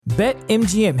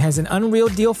BetMGM has an unreal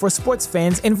deal for sports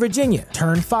fans in Virginia.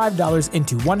 Turn $5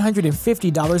 into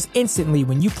 $150 instantly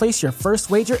when you place your first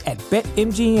wager at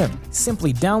BetMGM.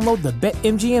 Simply download the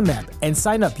BetMGM app and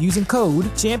sign up using code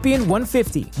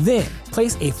Champion150. Then,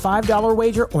 place a $5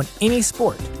 wager on any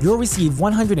sport. You'll receive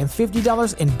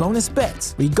 $150 in bonus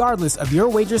bets, regardless of your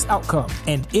wager's outcome.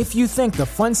 And if you think the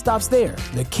fun stops there,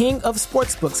 the King of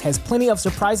Sportsbooks has plenty of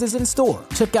surprises in store.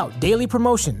 Check out daily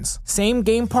promotions,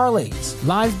 same-game parlays,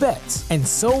 live bets, and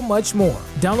so much more.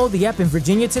 Download the app in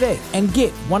Virginia today and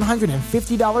get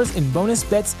 $150 in bonus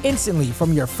bets instantly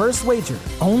from your first wager.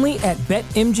 Only at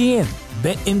BetMGM.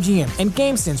 BetMGM and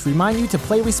GameSense remind you to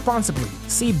play responsibly.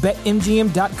 See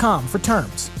BetMGM.com for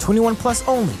terms. 21 plus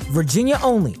only. Virginia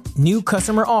only. New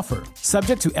customer offer.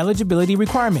 Subject to eligibility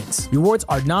requirements. Rewards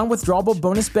are non-withdrawable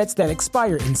bonus bets that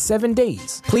expire in 7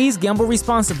 days. Please gamble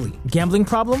responsibly. Gambling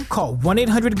problem? Call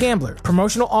 1-800-GAMBLER.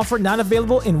 Promotional offer not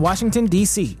available in Washington,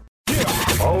 D.C.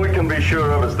 All we can be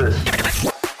sure of is this.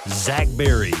 Zach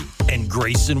Berry and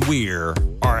Grayson Weir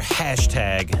are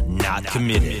hashtag not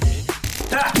committed.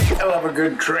 I love a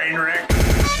good train wreck.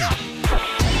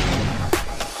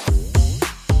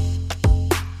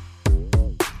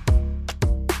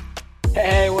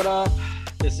 Hey, what up?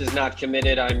 This is Not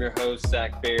Committed. I'm your host,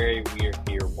 Zach Berry. We are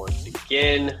here once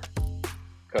again.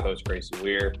 Co-host Grayson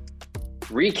Weir.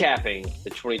 Recapping the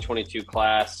 2022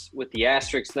 class with the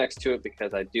asterisks next to it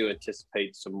because I do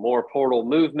anticipate some more portal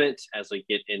movement as we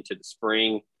get into the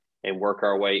spring and work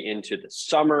our way into the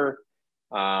summer.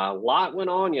 A lot went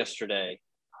on yesterday.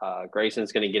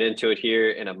 Grayson's going to get into it here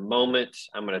in a moment.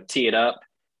 I'm going to tee it up,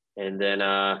 and then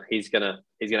he's gonna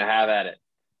have at it.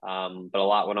 But a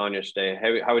lot went on yesterday.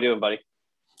 Hey, how we doing, buddy?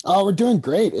 Oh, we're doing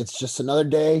great. It's just another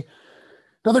day,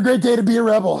 another great day to be a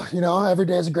rebel. You know, every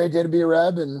day is a great day to be a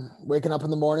Reb, and waking up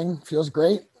in the morning feels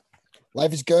great.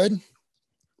 Life is good.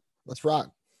 Let's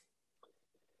rock.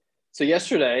 So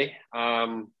yesterday,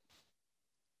 I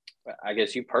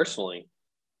guess you personally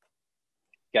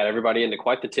got everybody into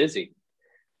quite the tizzy.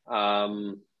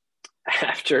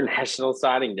 After National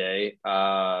Signing Day,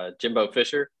 Jimbo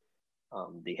Fisher,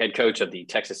 the head coach of the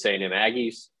Texas A&M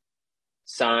Aggies,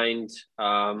 signed.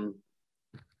 On3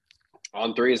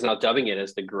 is now dubbing it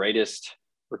as the greatest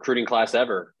recruiting class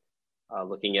ever,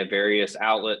 looking at various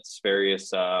outlets,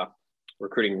 various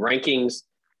recruiting rankings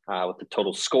with the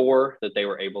total score that they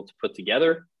were able to put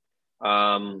together.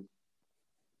 8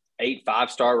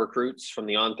 5-star recruits from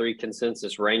the On3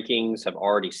 consensus rankings have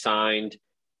already signed.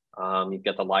 You've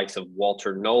got the likes of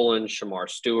Walter Nolan, Shamar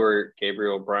Stewart,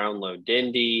 Gabriel Brownlow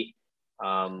Dindy.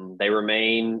 They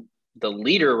remain the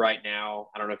leader right now.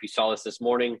 I don't know if you saw this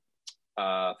morning.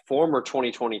 Former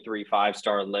 2023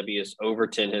 5-star Levius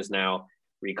Overton has now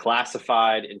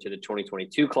reclassified into the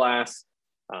 2022 class.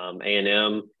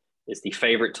 A&M is the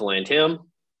favorite to land him.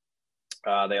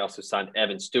 They also signed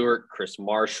Evan Stewart, Chris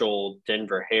Marshall,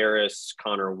 Denver Harris,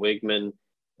 Connor Wigman,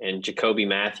 and Jacoby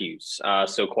Matthews.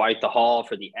 So quite the haul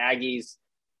for the Aggies.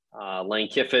 Lane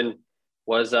Kiffin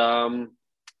was,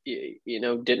 didn't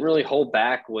really hold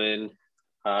back when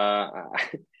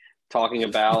talking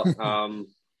about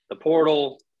the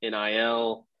portal,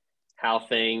 NIL, how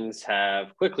things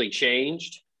have quickly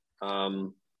changed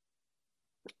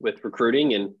with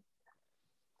recruiting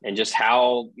and just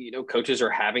how, coaches are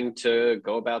having to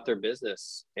go about their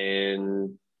business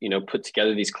and, put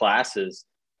together these classes.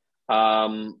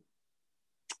 It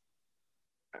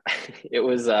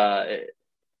was,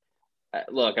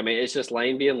 look, I mean, it's just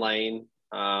Lane being Lane.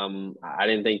 I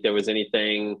didn't think there was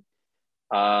anything,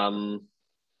 I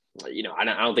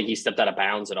don't think he stepped out of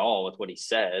bounds at all with what he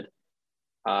said.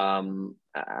 I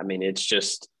mean, it's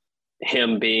just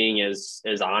him being as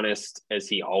honest as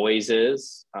he always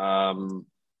is.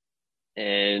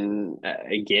 And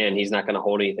again, he's not going to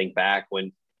hold anything back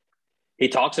when he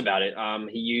talks about it.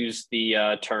 He used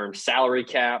the term salary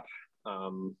cap.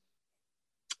 Some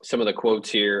of the quotes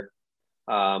here,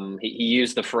 he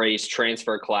used the phrase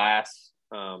transfer class.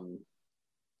 Or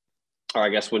I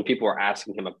guess when people were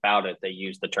asking him about it, they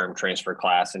used the term transfer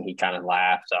class, and he kind of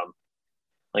laughed.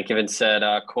 Like Kevin said,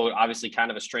 quote, obviously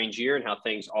kind of a strange year and how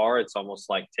things are. It's almost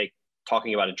like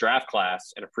talking about a draft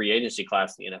class and a free agency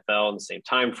class in the NFL in the same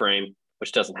time frame,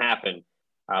 which doesn't happen.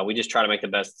 We just try to make the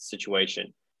best of the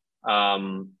situation.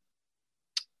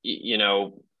 He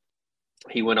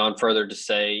went on further to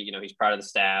say, he's proud of the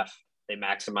staff. They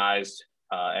maximized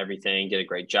everything, did a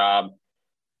great job.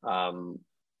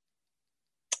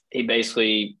 He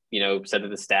basically, said that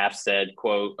the staff said,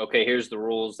 quote, okay, here's the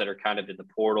rules that are kind of in the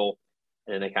portal.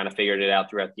 And then they kind of figured it out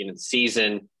throughout the end of the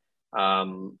season.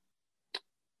 The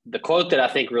quote that I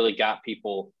think really got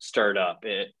people stirred up,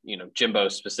 Jimbo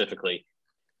specifically,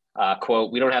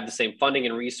 Quote, "We don't have the same funding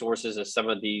and resources as some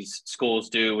of these schools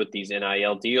do with these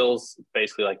NIL deals. It's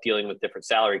basically like dealing with different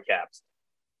salary caps.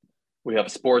 We have a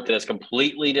sport that has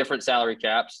completely different salary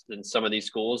caps than some of these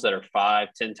schools that are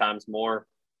 5-10 times more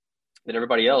than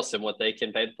everybody else and what they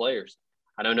can pay the players.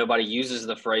 I know nobody uses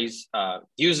the phrases,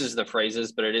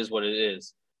 but it is what it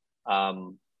is."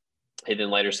 He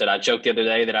then later said, "I joked the other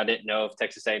day that I didn't know if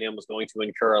Texas A&M was going to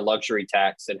incur a luxury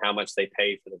tax and how much they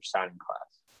paid for their signing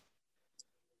class."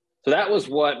 So that was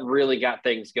what really got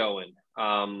things going.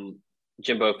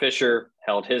 Jimbo Fisher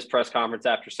held his press conference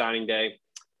after signing day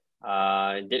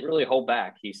and didn't really hold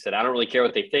back. He said, "I don't really care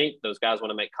what they think. Those guys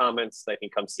want to make comments. They can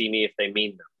come see me if they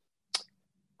mean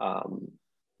them."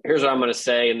 Here's what I'm going to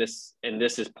say, and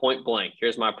this is point blank.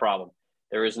 Here's my problem.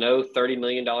 There is no $30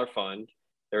 million fund.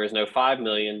 There is no $5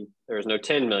 million. There is no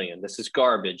 $10 million. This is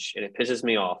garbage, and it pisses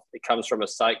me off. It comes from a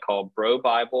site called Bro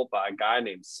Bible by a guy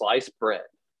named Sliced Bread.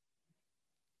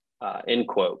 End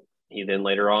quote. He then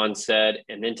later on said,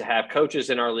 "And then to have coaches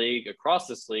in our league, across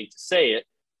this league, to say it,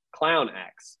 clown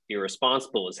acts,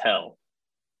 irresponsible as hell.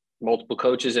 Multiple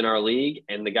coaches in our league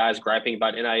and the guys griping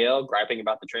about NIL, griping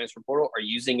about the transfer portal, are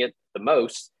using it the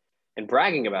most and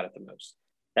bragging about it the most.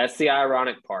 That's the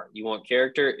ironic part. You want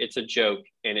character, it's a joke,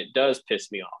 and it does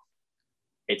piss me off.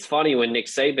 It's funny when Nick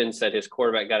Saban said his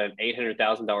quarterback got an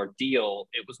 $800,000 deal,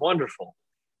 it was wonderful.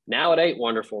 Now it ain't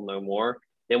wonderful no more.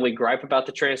 Then we gripe about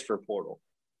the transfer portal.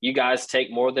 You guys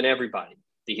take more than everybody.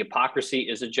 The hypocrisy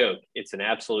is a joke. It's an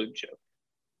absolute joke."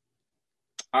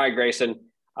 All right, Grayson.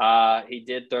 He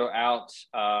did throw out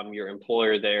your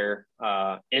employer there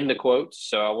in the quotes.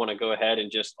 So I want to go ahead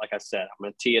and just, like I said, I'm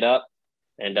going to tee it up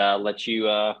and let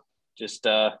you just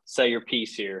say your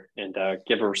piece here and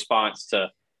give a response to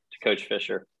Coach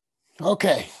Fisher.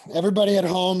 Okay. Everybody at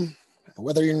home,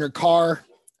 whether you're in your car,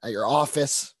 at your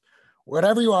office,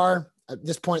 wherever you are at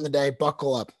this point in the day,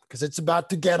 buckle up because it's about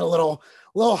to get a little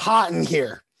hot in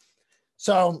here.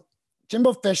 So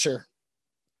Jimbo Fisher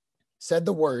said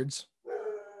the words.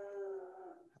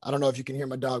 I don't know if you can hear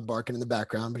my dog barking in the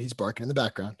background, but he's barking in the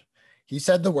background. He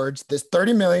said the words, "This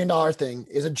 $30 million thing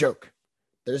is a joke.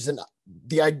 There's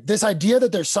this idea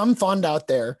that there's some fund out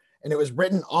there, and it was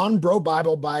written on Bro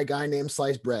Bible by a guy named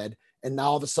Sliced Bread, and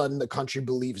now all of a sudden the country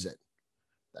believes it."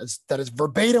 That is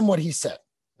verbatim what he said.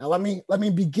 Now let me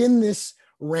begin this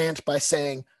rant by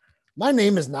saying my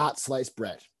name is not Sliced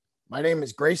Bread. My name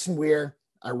is Grayson Weir.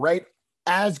 I write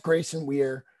as Grayson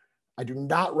Weir. I do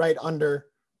not write under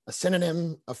a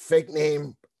synonym, a fake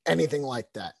name, anything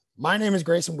like that. My name is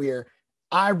Grayson Weir.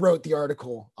 I wrote the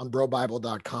article on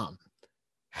brobible.com.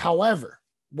 However,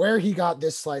 where he got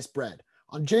this Sliced Bread,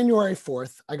 on January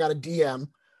 4th, I got a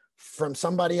DM from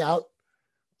somebody out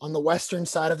on the western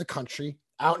side of the country,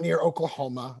 out near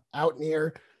Oklahoma, out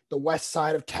near the west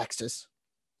side of Texas,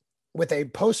 with a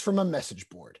post from a message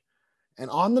board. And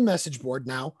on the message board,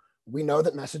 now we know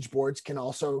that message boards can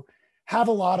also have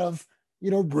a lot of,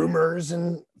 rumors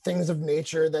and things of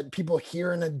nature that people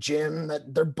hear in a gym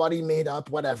that their buddy made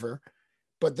up, whatever.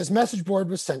 But this message board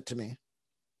was sent to me,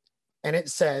 and it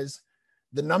says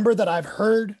the number that I've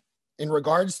heard in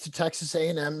regards to Texas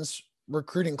A&M's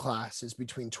recruiting class is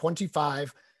between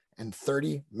 25 and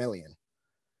 30 million.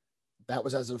 That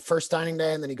was as of first signing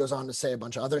day, and then he goes on to say a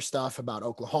bunch of other stuff about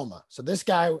Oklahoma. So this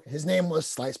guy, his name was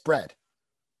Sliced Bread,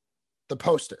 the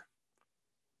poster.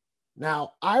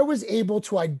 Now, I was able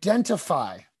to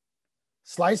identify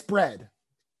Sliced Bread,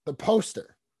 the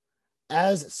poster,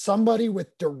 as somebody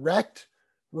with direct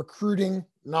recruiting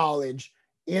knowledge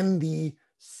in the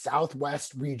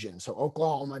Southwest region. So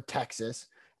Oklahoma, Texas,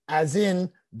 as in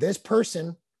this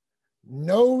person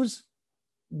knows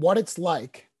what it's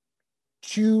like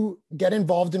to get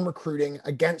involved in recruiting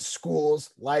against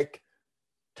schools like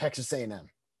Texas A&M,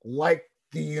 like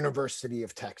the University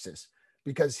of Texas,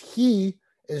 because he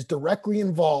is directly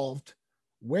involved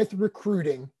with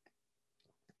recruiting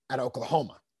at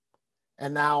Oklahoma.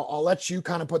 And now I'll let you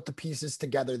kind of put the pieces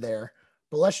together there,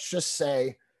 but let's just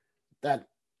say that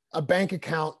a bank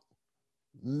account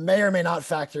may or may not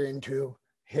factor into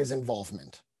his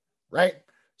involvement, right?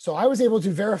 So I was able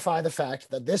to verify the fact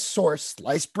that this source,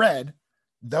 Sliced Bread,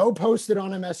 though posted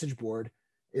on a message board,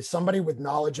 is somebody with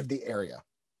knowledge of the area.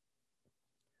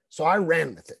 So I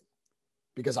ran with it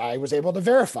because I was able to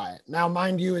verify it. Now,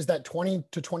 mind you, is that 25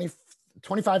 to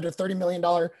 $30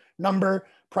 million number,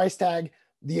 price tag,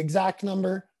 the exact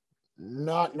number?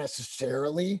 Not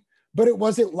necessarily, but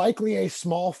was it likely a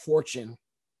small fortune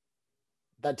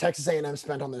that Texas A&M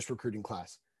spent on this recruiting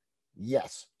class?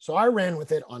 Yes. So I ran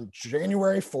with it on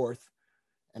January 4th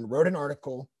and wrote an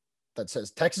article that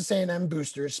says Texas A&M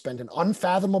boosters spent an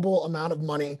unfathomable amount of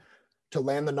money to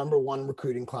land the #1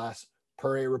 recruiting class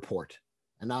per a report.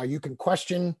 And now you can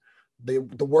question the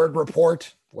word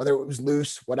report, whether it was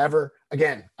loose, whatever.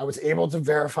 Again, I was able to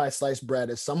verify sliced bread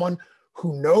as someone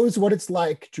who knows what it's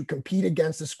like to compete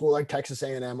against a school like Texas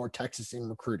A&M or Texas in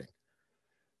recruiting.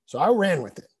 So I ran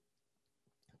with it.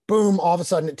 Boom, all of a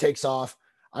sudden it takes off.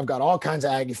 I've got all kinds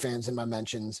of Aggie fans in my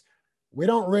mentions. We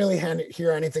don't really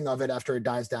hear anything of it after it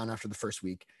dies down after the first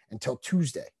week until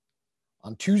Tuesday.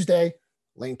 On Tuesday,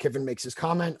 Lane Kiffin makes his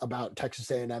comment about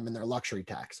Texas A&M and their luxury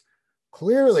tax.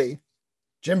 Clearly,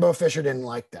 Jimbo Fisher didn't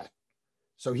like that.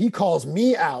 So he calls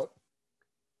me out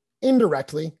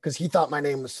indirectly, because he thought my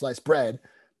name was sliced bread,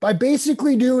 by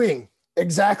basically doing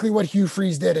exactly what Hugh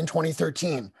Freeze did in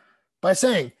 2013 by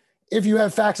saying, if you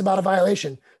have facts about a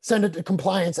violation, send it to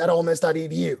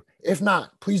compliance@olemiss.edu. If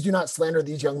not, please do not slander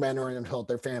these young men or insult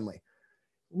their family.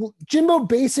 Jimbo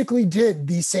basically did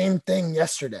the same thing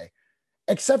yesterday,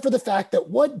 except for the fact that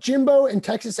what Jimbo and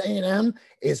Texas A&M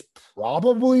is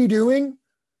probably doing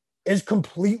is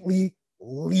completely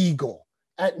legal.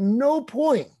 At no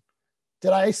point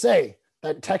did I say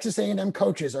that Texas A&M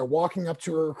coaches are walking up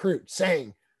to a recruit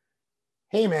saying,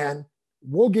 hey man,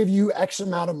 we'll give you X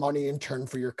amount of money in turn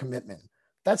for your commitment.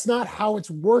 That's not how it's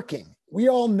working. We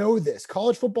all know this.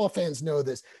 College football fans know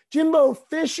this. Jimbo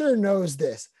Fisher knows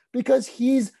this because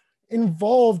he's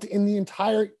involved in the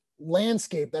entire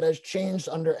landscape that has changed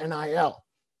under NIL.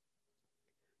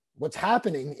 What's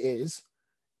happening is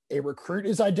a recruit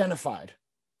is identified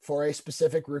for a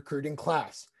specific recruiting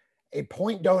class. A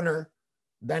point donor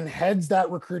then heads that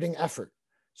recruiting effort.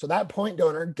 So that point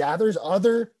donor gathers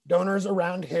other donors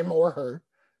around him or her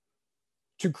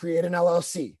to create an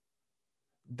LLC.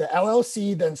 The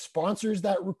LLC then sponsors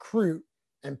that recruit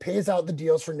and pays out the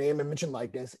deals for name, image, and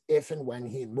likeness if and when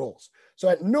he enrolls. So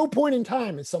at no point in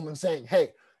time is someone saying, hey,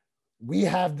 we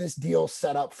have this deal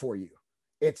set up for you.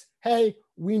 It's, hey,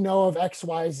 we know of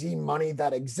XYZ money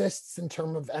that exists in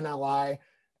terms of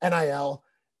NIL.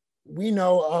 We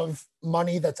know of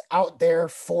money that's out there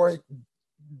for,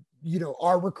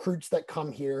 our recruits that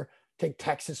come here. Take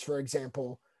Texas, for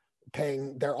example,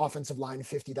 paying their offensive line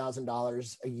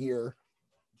 $50,000 a year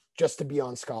just to be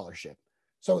on scholarship.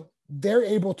 So they're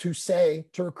able to say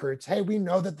to recruits, hey, we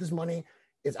know that this money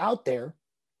is out there,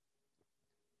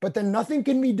 but then nothing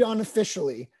can be done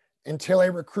officially until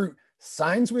a recruit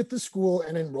signs with the school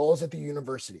and enrolls at the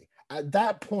university. At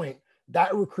that point,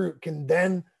 that recruit can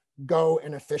then go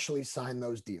and officially sign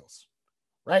those deals,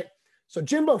 right? So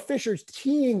Jimbo Fisher's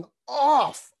teeing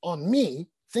off on me,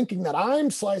 thinking that I'm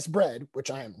sliced bread,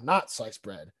 which I am not sliced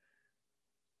bread,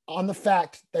 on the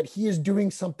fact that he is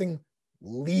doing something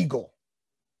legal.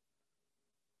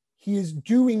 He is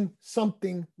doing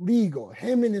something legal.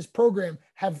 Him and his program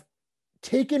have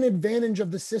taken advantage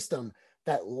of the system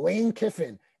that Lane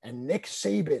Kiffin and Nick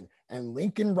Saban and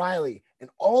Lincoln Riley and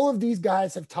all of these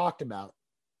guys have talked about,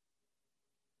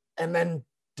 and then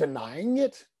denying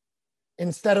it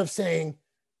instead of saying,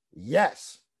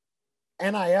 yes,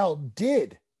 NIL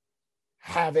did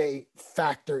have a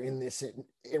factor in this in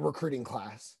recruiting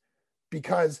class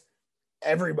because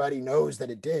everybody knows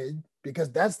that it did,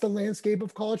 because that's the landscape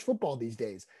of college football these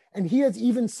days. And he has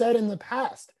even said in the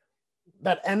past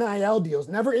that NIL deals,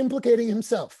 never implicating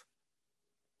himself,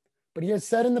 but he has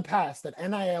said in the past that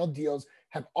NIL deals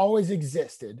have always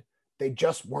existed. They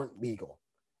just weren't legal.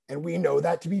 And we know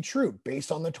that to be true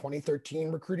based on the 2013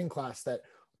 recruiting class that,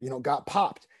 got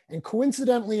popped. And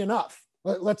coincidentally enough,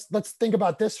 let's think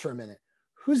about this for a minute.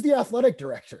 Who's the athletic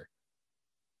director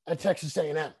at Texas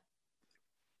A&M?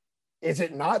 Is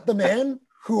it not the man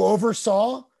who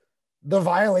oversaw the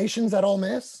violations at Ole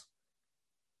Miss?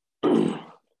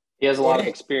 He has a lot of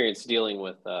experience dealing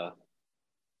with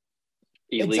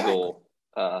illegal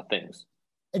things.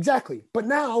 Exactly. But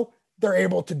now they're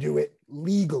able to do it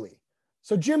legally.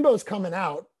 So Jimbo's coming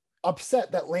out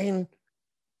upset that Lane,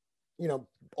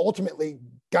 ultimately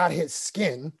got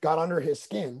under his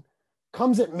skin,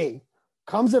 comes at me,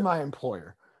 comes at my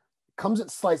employer, comes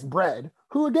at Sliced Bread,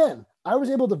 who again, I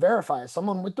was able to verify as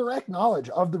someone with direct knowledge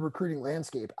of the recruiting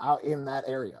landscape out in that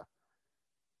area.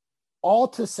 All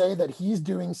to say that he's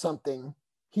doing something,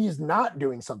 he's not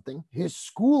doing something, his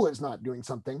school is not doing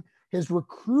something, his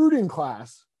recruiting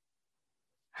class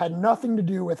had nothing to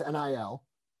do with NIL,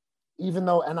 even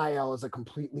though NIL is a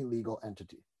completely legal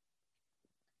entity.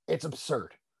 It's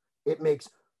absurd. It makes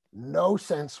no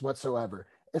sense whatsoever,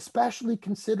 especially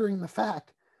considering the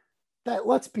fact that,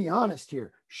 let's be honest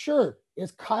here, sure,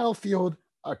 is Kyle Field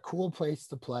a cool place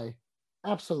to play?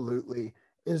 Absolutely.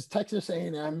 Is Texas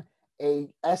A&M a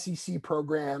SEC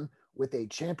program with a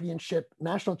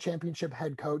national championship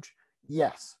head coach?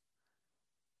 Yes.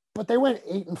 But they went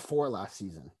 8-4 last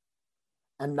season.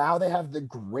 and now they have the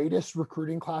greatest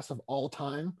recruiting class of all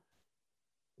time,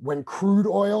 when crude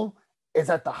oil is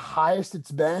at the highest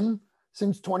it's been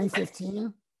since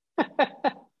 2015.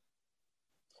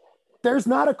 There's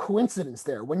not a coincidence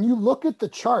there. When you look at the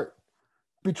chart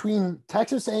between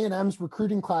Texas A&M's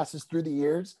recruiting classes through the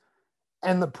years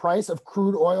and the price of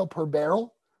crude oil per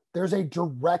barrel, there's a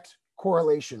direct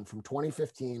correlation from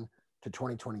 2015 to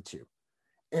 2022.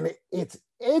 And it's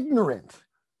ignorant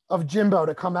of Jimbo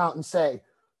to come out and say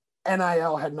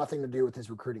NIL had nothing to do with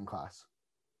his recruiting class.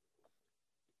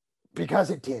 Because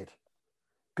it did.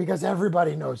 Because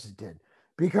everybody knows it did.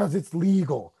 Because it's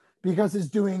legal. Because it's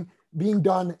being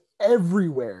done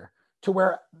everywhere, to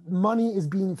where money is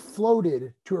being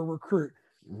floated to a recruit,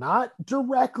 not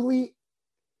directly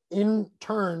in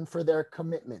turn for their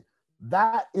commitment.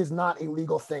 That is not a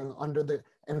legal thing under the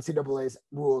NCAA's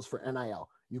rules for NIL.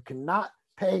 You cannot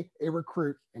pay a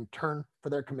recruit in turn for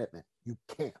their commitment. You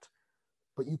can't.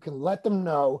 But you can let them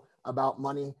know about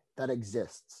money that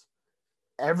exists.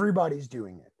 Everybody's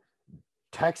doing it.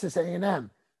 Texas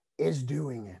A&M is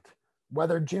doing it,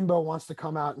 whether Jimbo wants to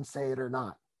come out and say it or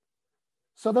not.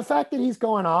 So the fact that he's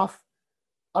going off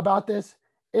about this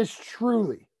is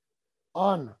truly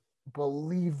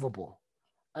unbelievable.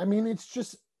 I mean, it's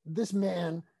just, this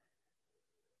man,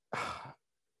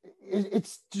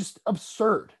 it's just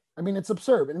absurd. I mean, it's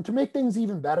absurd. And to make things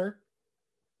even better,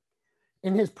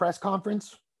 in his press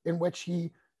conference, in which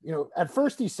he, at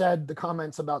first he said the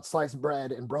comments about sliced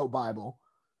bread and bro Bible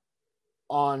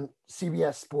on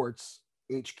CBS Sports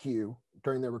HQ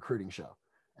during their recruiting show.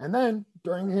 And then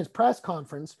during his press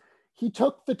conference, he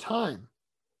took the time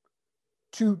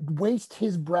to waste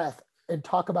his breath and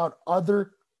talk about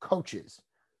other coaches,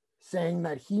 saying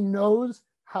that he knows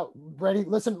how, ready,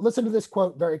 listen to this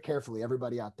quote very carefully,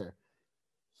 everybody out there.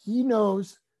 He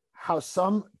knows how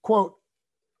some, quote,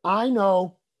 I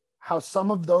know how some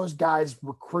of those guys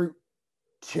recruit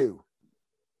too.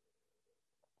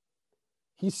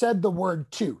 He said the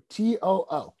word too,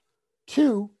 T-O-O.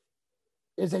 Too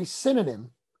is a synonym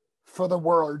for the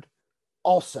word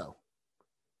also.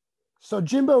 So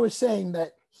Jimbo is saying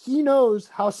that he knows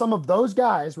how some of those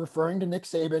guys, referring to Nick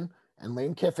Saban and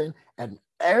Lane Kiffin and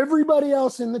everybody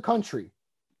else in the country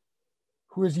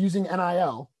who is using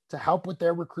NIL to help with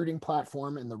their recruiting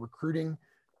platform and the recruiting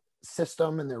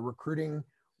system and their recruiting,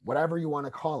 whatever you want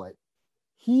to call it.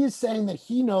 He is saying that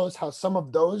he knows how some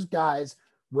of those guys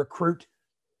recruit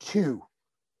too.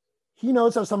 He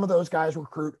knows how some of those guys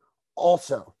recruit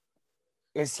also.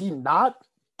 Is he not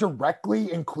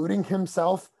directly including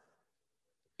himself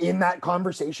in that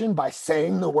conversation by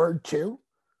saying the word too?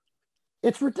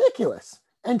 It's ridiculous.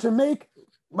 And to make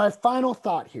my final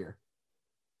thought here,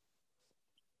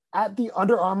 at the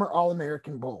Under Armour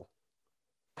All-American Bowl,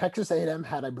 Texas A&M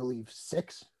had, I believe,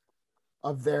 6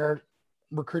 of their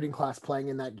recruiting class playing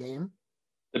in that game.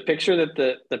 The picture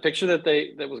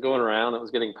that was going around, that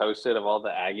was getting posted, of all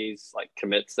the Aggies like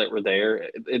commits that were there,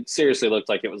 it seriously looked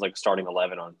like it was like starting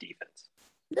 11 on defense.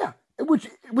 Yeah, which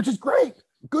is great.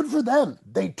 Good for them.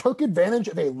 They took advantage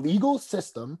of a legal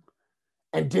system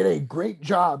and did a great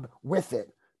job with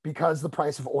it because the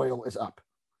price of oil is up.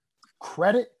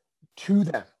 Credit to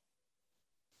them.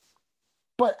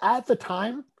 But at the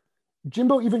time,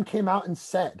 Jimbo even came out and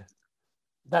said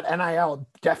that NIL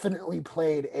definitely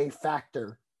played a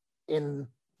factor in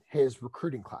his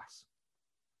recruiting class.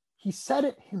 He said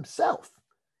it himself.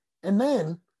 And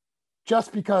then,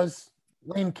 just because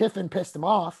Lane Kiffin pissed him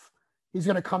off, he's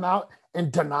going to come out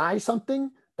and deny something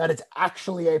that is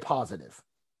actually a positive.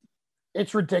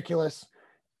 It's ridiculous.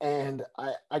 And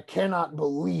I cannot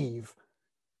believe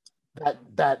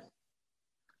that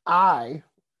I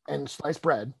and Sliced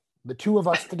Bread, the two of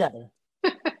us together,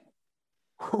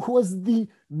 was the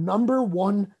number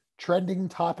one trending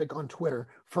topic on Twitter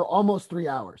for almost 3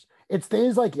 hours. It's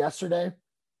days like yesterday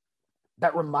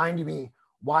that remind me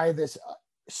why this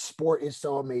sport is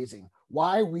so amazing,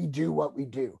 why we do what we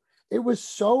do. It was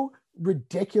so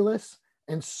ridiculous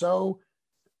and so,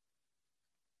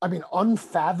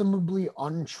 unfathomably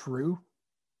untrue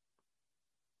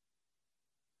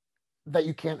that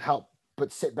you can't help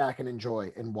but sit back and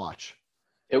enjoy and watch.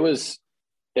 It was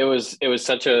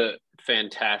such a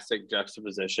fantastic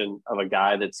juxtaposition of a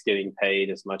guy that's getting paid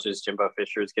as much as Jimbo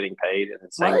Fisher is getting paid, and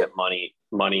it's saying that money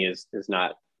is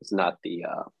not the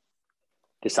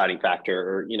deciding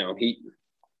factor, or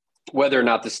whether or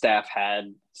not the staff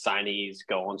had signees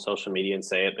go on social media and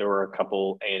say it. There were a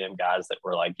couple A&M guys that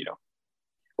were like,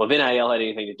 well, if NIL had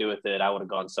anything to do with it, I would have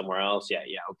gone somewhere else. Yeah,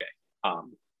 okay.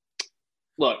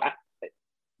 Look,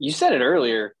 you said it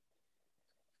earlier.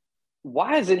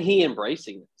 Why isn't he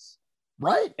embracing this?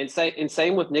 Right. And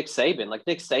same with Nick Saban. Like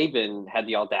Nick Saban had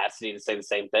the audacity to say the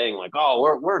same thing. Like,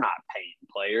 oh, we're not paying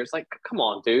players. Like, come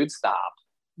on, dude, stop.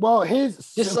 Well,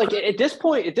 Just like at this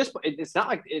point, it's not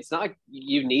like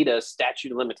you need a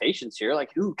statute of limitations here. Like,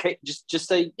 who just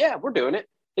say, yeah, we're doing it.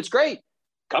 It's great.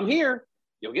 Come here,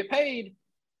 you'll get paid.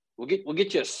 We'll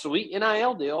get you a sweet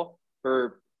NIL deal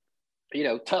for,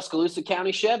 Tuscaloosa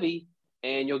County Chevy,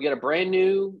 and you'll get a brand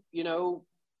new,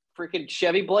 freaking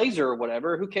Chevy Blazer or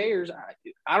whatever. Who cares?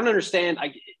 I don't understand.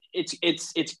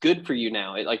 It's good for you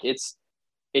now. It's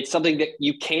something that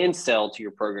you can sell to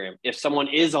your program if someone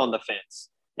is on the fence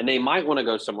and they might want to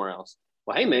go somewhere else.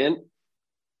 Well, hey man,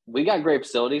 we got great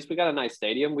facilities. We got a nice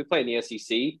stadium. We play in the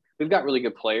SEC. We've got really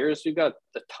good players. We've got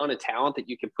a ton of talent that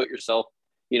you can put yourself,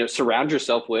 surround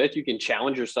yourself with. You can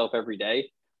challenge yourself every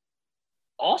day.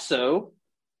 Also,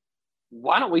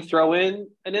 why don't we throw in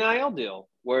an NIL deal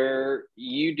where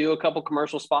you do a couple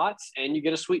commercial spots and you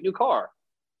get a sweet new car?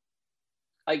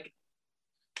 Like,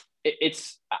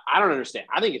 I don't understand.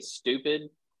 I think it's stupid.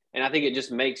 And I think it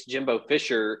just makes Jimbo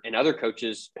Fisher and other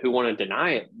coaches who want to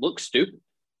deny it look stupid.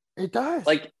 It does.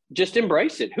 Like, just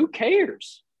embrace it. Who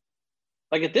cares?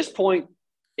 Like, at this point,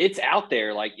 it's out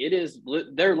there. Like,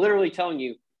 they're literally telling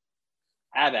you,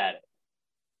 have at it.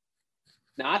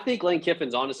 Now, I think Lane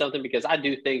Kiffin's onto something, because I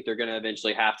do think they're going to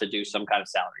eventually have to do some kind of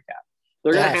salary cap.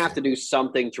 They're going to have to do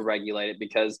something to regulate it,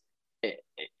 because it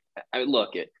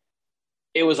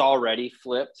was already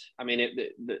flipped. I mean,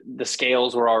 the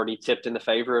scales were already tipped in the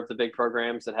favor of the big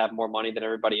programs that have more money than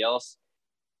everybody else.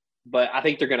 But I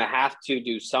think they're going to have to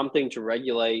do something to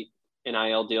regulate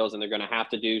NIL deals, and they're going to have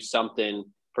to do something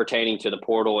pertaining to the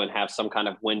portal and have some kind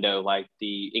of window like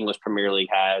the English Premier League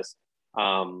has.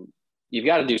 You've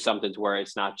got to do something to where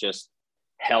it's not just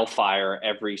hellfire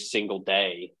every single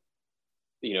day,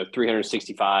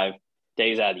 365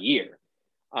 days out of the year.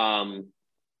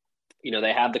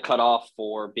 They have the cutoff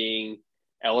for being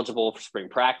eligible for spring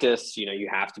practice. You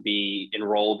have to be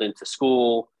enrolled into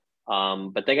school,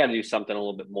 but they got to do something a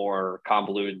little bit more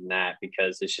convoluted than that,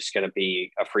 because it's just going to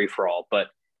be a free for all. But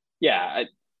yeah,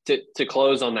 to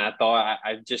close on that thought,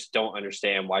 I just don't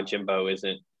understand why Jimbo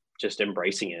isn't just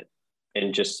embracing it.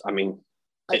 And just,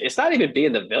 it's not even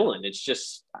being the villain. It's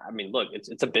just, look,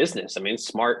 it's a business. It's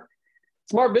smart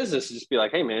business to just be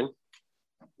like, hey man,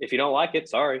 if you don't like it,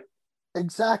 sorry.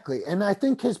 Exactly. And I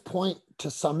think his point to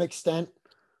some extent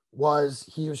was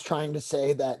he was trying to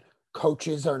say that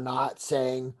coaches are not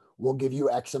saying, we'll give you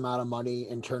X amount of money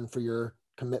in turn for your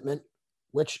commitment,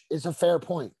 which is a fair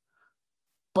point.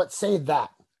 But say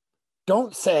that.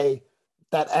 Don't say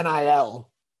that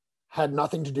NIL had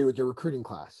nothing to do with your recruiting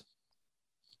class.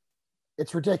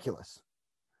 It's ridiculous.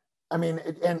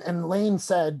 And Lane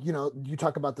said, you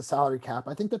talk about the salary cap.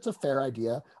 I think that's a fair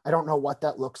idea. I don't know what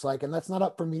that looks like, and that's not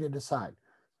up for me to decide.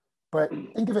 But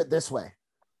think of it this way.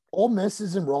 Ole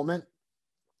Miss's enrollment,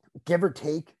 give or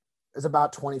take, is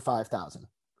about 25,000.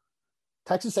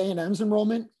 Texas A&M's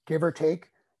enrollment, give or take,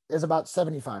 is about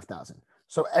 75,000.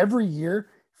 So every year,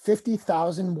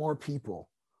 50,000 more people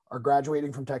are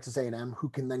graduating from Texas A&M who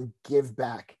can then give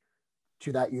back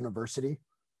to that university.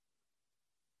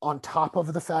 On top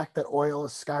of the fact that oil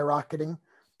is skyrocketing,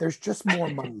 there's just more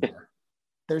money there.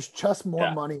 There's just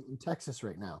more money in Texas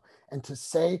right now. And to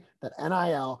say that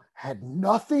NIL had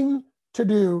nothing to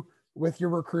do with your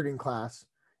recruiting class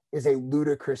is a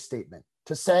ludicrous statement.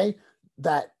 To say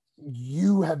that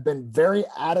you have been very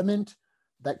adamant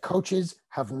that coaches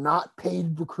have not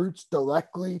paid recruits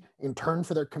directly in turn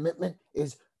for their commitment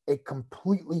is a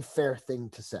completely fair thing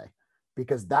to say,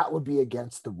 because that would be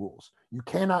against the rules. You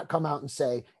cannot come out and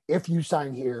say, if you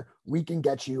sign here, we can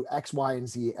get you X, Y, and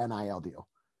Z NIL deal.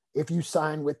 If you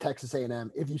sign with Texas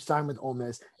A&M, if you sign with Ole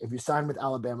Miss, if you sign with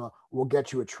Alabama, we'll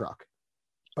get you a truck.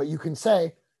 But you can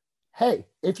say, hey,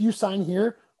 if you sign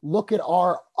here, look at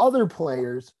our other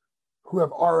players who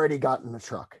have already gotten a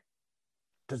truck.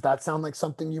 Does that sound like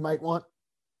something you might want?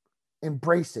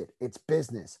 Embrace it. It's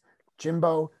business.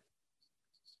 Jimbo,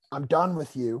 I'm done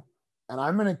with you, and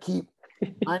I'm going to keep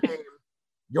my name,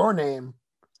 your name,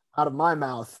 out of my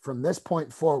mouth from this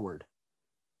point forward.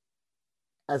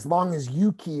 As long as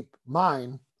you keep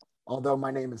mine, although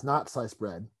my name is not sliced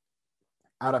bread,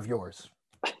 out of yours.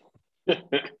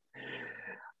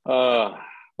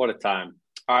 What a time.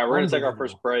 All right, we're going to take our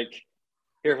first break.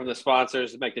 Hear from the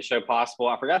sponsors to make the show possible.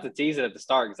 I forgot to tease it at the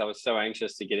start because I was so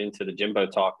anxious to get into the Jimbo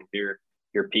talk and hear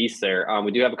your piece there.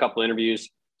 We do have a couple interviews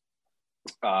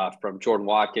from Jordan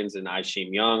Watkins and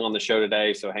Isheem Young on the show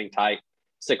today, so hang tight.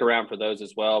 Stick around for those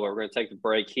as well. But we're going to take the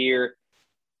break here.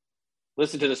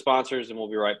 Listen to the sponsors, and we'll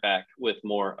be right back with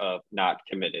more of Not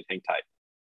Committed. Hang tight.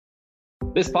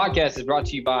 This podcast is brought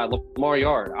to you by Lamar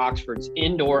Yard, Oxford's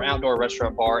indoor-outdoor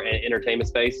restaurant, bar, and entertainment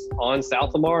space on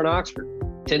South Lamar in Oxford.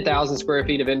 10,000 square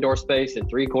feet of indoor space and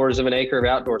 3/4 of an acre of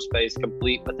outdoor space,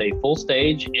 complete with a full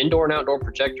stage, indoor and outdoor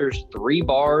projectors, 3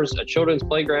 bars, a children's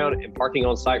playground, and parking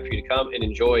on site for you to come and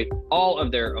enjoy all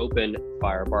of their open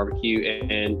fire barbecue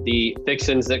and the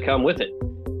fixins that come with it.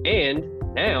 And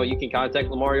now you can contact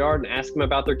Lamar Yard and ask them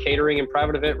about their catering and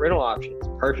private event rental options.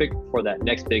 Perfect for that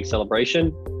next big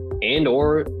celebration and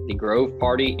or the Grove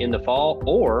party in the fall,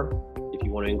 or if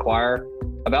you want to inquire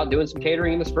about doing some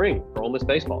catering in the spring for Ole Miss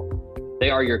baseball.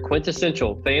 They are your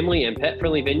quintessential family and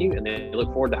pet-friendly venue, and they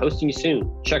look forward to hosting you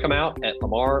soon. Check them out at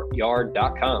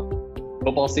lamaryard.com.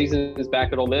 Football season is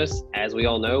back at Ole Miss. As we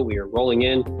all know, we are rolling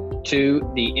in to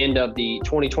the end of the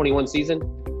 2021 season.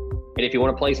 And if you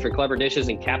want a place for clever dishes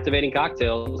and captivating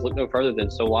cocktails, look no further than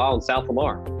Solal in South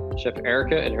Lamar. Chef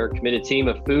Erica and her committed team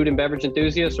of food and beverage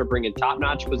enthusiasts are bringing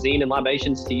top-notch cuisine and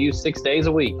libations to you 6 days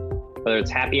a week. Whether it's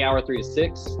happy hour 3 to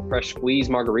 6, fresh squeezed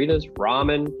margaritas,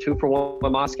 ramen, 2-for-1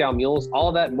 Moscow mules, all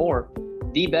of that and more.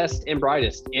 The best and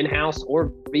brightest in-house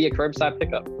or via curbside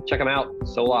pickup. Check them out,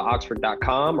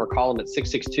 solaoxford.com, or call them at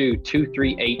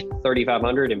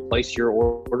 662-238-3500 and place your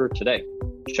order today.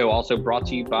 Show also brought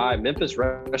to you by Memphis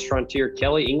restaurateur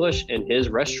Kelly English and his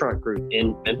restaurant group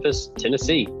in Memphis,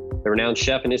 Tennessee. The renowned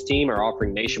chef and his team are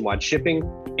offering nationwide shipping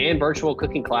and virtual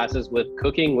cooking classes with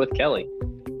Cooking with Kelly.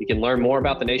 You can learn more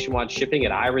about the nationwide shipping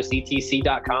at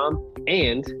irisetc.com,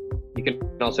 and you can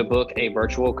also book a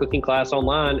virtual cooking class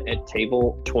online at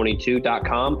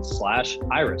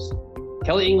table22.com/iris.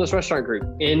 Kelly English Restaurant Group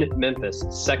in Memphis,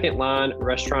 Second Line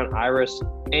Restaurant Iris,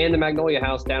 and the Magnolia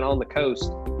House down on the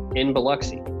coast in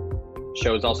Biloxi.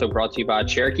 Show is also brought to you by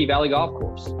Cherokee Valley Golf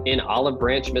Course in Olive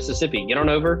Branch, Mississippi. Get on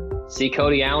over, see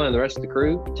Cody Allen and the rest of the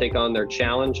crew take on their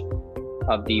challenge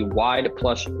of the wide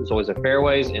plush Zoysia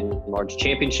fairways and large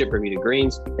championship Bermuda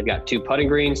greens. They've got 2 putting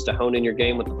greens to hone in your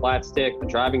game with the flat stick, a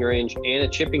driving range, and a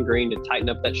chipping green to tighten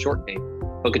up that short game.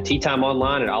 Book a tee time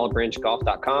online at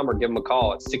olivebranchgolf.com or give them a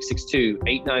call at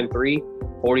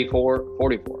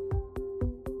 662-893-4444.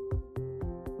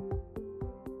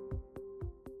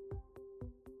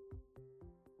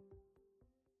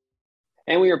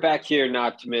 And we are back here,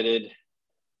 not committed.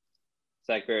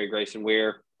 Zach Berry, Grayson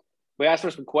Weir. We asked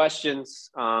for some questions.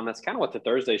 That's kind of what the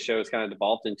Thursday show has kind of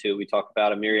devolved into. We talk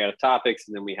about a myriad of topics,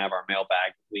 and then we have our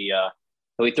mailbag we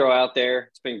throw out there.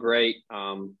 It's been great.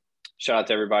 Shout out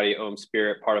to everybody, OM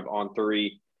Spirit, part of On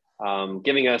 3,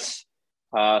 giving us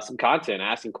some content,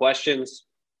 asking questions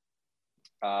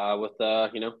with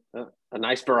a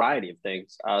nice variety of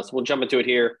things. So we'll jump into it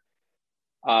here.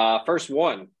 First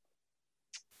one,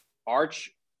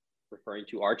 Arch, referring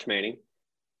to Arch Manning,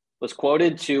 was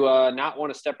quoted to not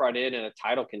want to step right in a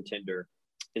title contender.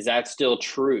 Is that still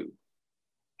true?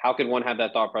 How could one have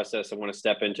that thought process and want to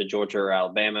step into Georgia or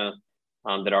Alabama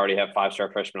that already have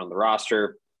 5-star freshmen on the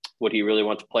roster? Would he really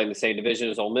want to play in the same division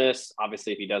as Ole Miss?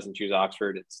 Obviously, if he doesn't choose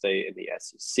Oxford and stay in the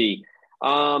SEC.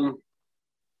 I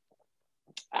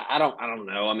don't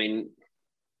know. I mean,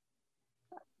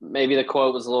 maybe the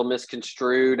quote was a little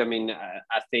misconstrued. I mean,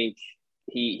 I think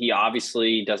he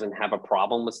obviously doesn't have a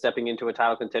problem with stepping into a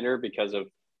title contender because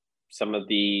of some of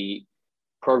the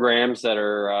programs that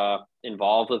are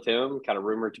involved with him, kind of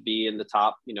rumored to be in the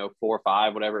top, 4 or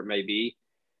 5, whatever it may be.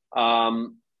 I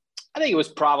think it was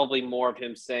probably more of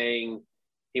him saying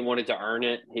he wanted to earn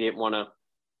it. He didn't want to,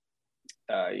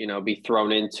 be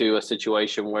thrown into a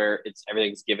situation where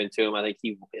everything's given to him. I think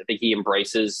he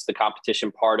embraces the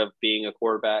competition part of being a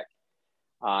quarterback.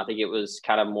 I think it was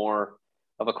kind of more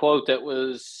of a quote that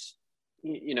was,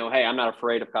 hey, I'm not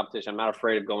afraid of competition. I'm not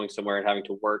afraid of going somewhere and having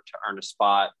to work to earn a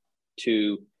spot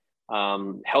to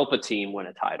help a team win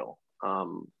a title. I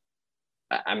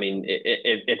mean,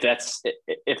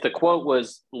 if the quote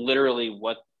was literally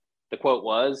what the quote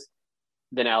was,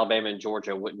 then Alabama and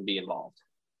Georgia wouldn't be involved.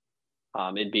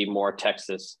 It'd be more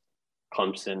Texas,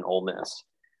 Clemson, Ole Miss.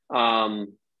 I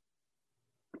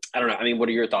don't know. I mean, what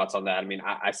are your thoughts on that? I mean,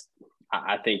 I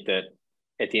think that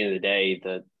at the end of the day,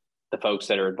 the folks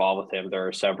that are involved with him, there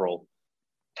are several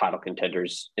title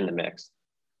contenders in the mix.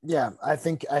 Yeah, I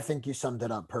think you summed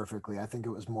it up perfectly. I think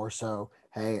it was more so,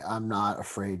 hey, I'm not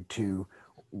afraid to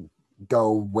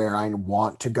go where I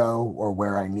want to go or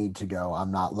where I need to go.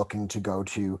 I'm not looking to go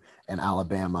to an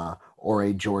Alabama or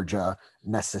a Georgia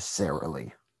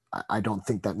necessarily. I don't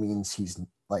think that means he's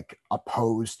like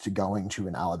opposed to going to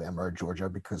an Alabama or Georgia,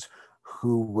 because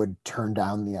who would turn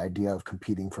down the idea of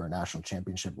competing for a national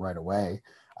championship right away?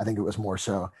 I think it was more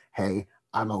so, hey,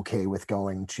 I'm okay with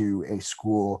going to a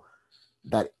school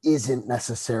that isn't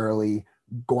necessarily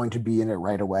going to be in it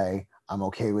right away. I'm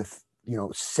okay with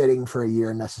sitting for a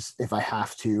year if I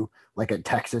have to. Like at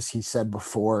Texas, he said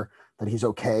before that he's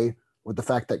okay with the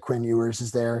fact that Quinn Ewers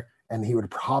is there, and he would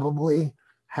probably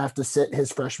have to sit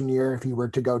his freshman year if he were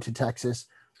to go to Texas.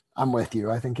 I'm with you.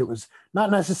 I think it was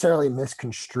not necessarily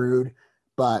misconstrued,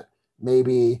 but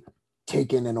maybe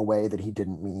taken in a way that he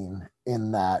didn't mean,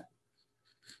 in that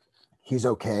he's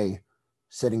okay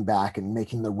sitting back and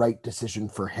making the right decision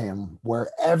for him,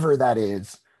 wherever that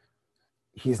is.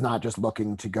 He's not just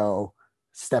looking to go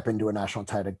step into a national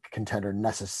title contender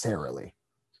necessarily.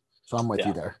 So I'm with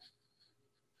you there.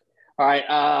 All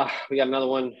right. We got another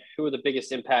one. Who are the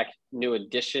biggest impact new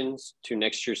additions to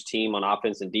next year's team on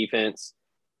offense and defense?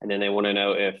 And then they want to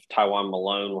know if Tywone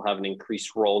Malone will have an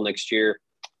increased role next year.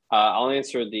 I'll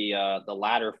answer the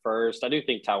latter first. I do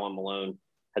think Tywone Malone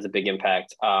has a big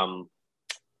impact.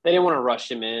 They didn't want to rush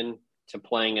him in to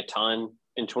playing a ton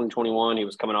in 2021. He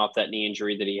was coming off that knee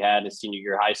injury that he had his senior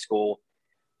year of high school.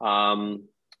 And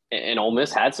Ole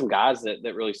Miss had some guys that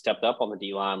really stepped up on the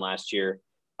D-line last year.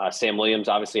 Sam Williams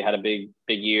obviously had a big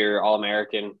year,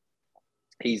 All-American.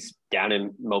 He's down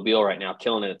in Mobile right now,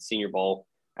 killing it at the Senior Bowl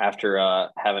after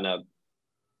having a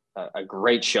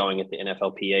great showing at the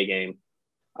NFLPA game.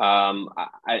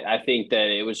 I think that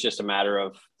it was just a matter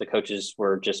of the coaches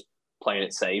were just playing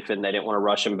it safe and they didn't want to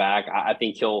rush him back. I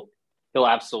think he'll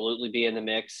absolutely be in the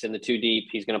mix in the 2 deep.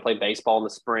 He's going to play baseball in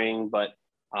the spring, but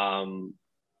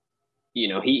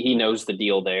he knows the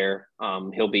deal there.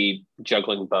 He'll be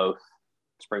juggling both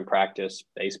spring practice,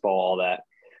 baseball, all that.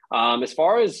 As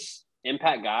far as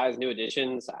impact guys, new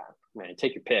additions, man,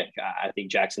 take your pick. I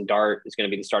think Jackson Dart is going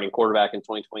to be the starting quarterback in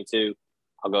 2022.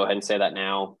 I'll go ahead and say that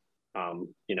now.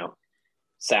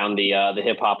 Sound the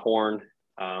hip hop horn,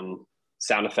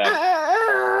 sound effect.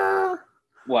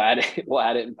 We'll add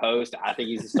it in post. I think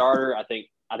he's a starter. I think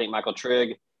Michael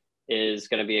Trigg is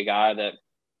going to be a guy that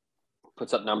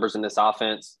puts up numbers in this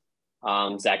offense.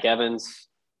 Zach Evans,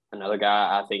 another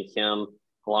guy. I think him,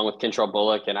 along with Kentrell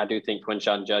Bullock, and I do think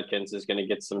Quinshon Judkins is going to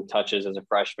get some touches as a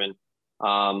freshman.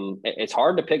 It's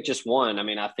hard to pick just one. I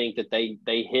mean, I think that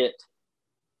they hit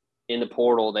in the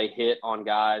portal. They hit on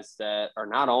guys that are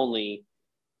not only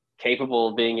capable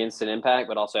of being instant impact,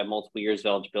 but also have multiple years of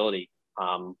eligibility.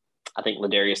 I think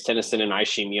Ladarius Tennyson and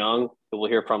Isheem Young, who we'll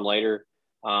hear from later,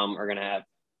 are going to have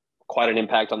quite an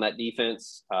impact on that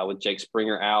defense with Jake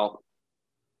Springer out.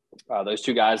 Those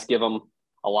two guys give them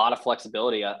a lot of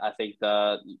flexibility. I think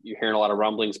you're hearing a lot of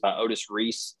rumblings about Otis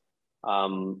Reese,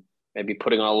 maybe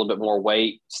putting on a little bit more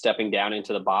weight, stepping down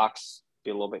into the box,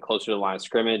 be a little bit closer to the line of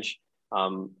scrimmage.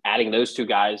 Adding those two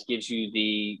guys gives you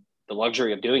the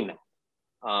luxury of doing that.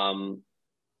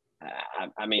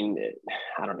 I mean,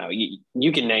 I don't know.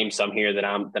 You can name some here that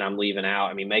I'm leaving out.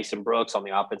 I mean, Mason Brooks on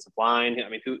the offensive line. I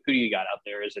mean, who do you got out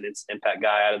there as an instant impact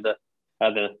guy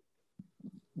out of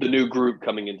the new group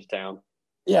coming into town?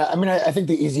 Yeah, I mean, I think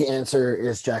the easy answer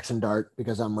is Jackson Dart,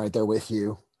 because I'm right there with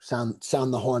you. Sound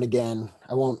the horn again.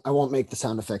 I won't make the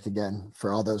sound effect again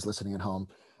for all those listening at home,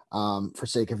 for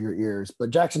sake of your ears.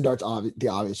 But Jackson Dart's the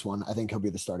obvious one. I think he'll be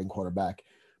the starting quarterback.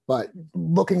 But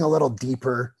looking a little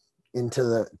deeper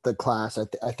into the class,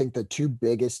 I think the two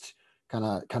biggest kind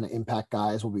of impact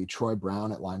guys will be Troy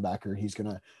Brown at linebacker. He's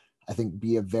gonna, I think,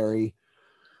 be a very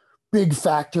big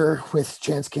factor with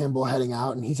Chance Campbell heading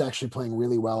out, and he's actually playing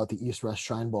really well at the East West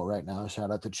Shrine Bowl right now.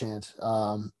 Shout out to Chance.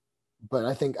 But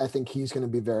I think he's going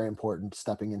to be very important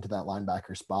stepping into that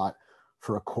linebacker spot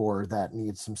for a core that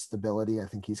needs some stability. I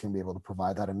think he's going to be able to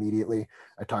provide that immediately.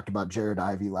 I talked about Jared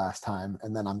Ivey last time,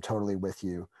 and then I'm totally with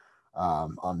you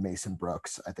on Mason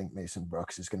Brooks. I think Mason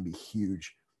Brooks is going to be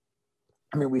huge.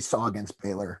 I mean, we saw against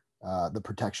Baylor, the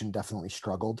protection definitely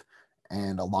struggled,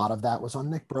 and a lot of that was on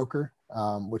Nick Broker,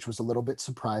 which was a little bit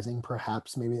surprising.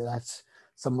 Perhaps maybe that's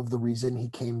some of the reason he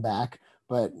came back,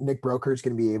 but Nick Broker is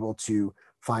going to be able to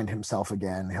find himself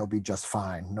again. He'll be just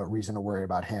fine. No reason to worry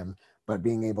about him, but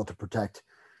being able to protect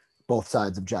both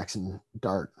sides of Jackson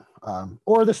Dart,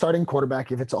 or the starting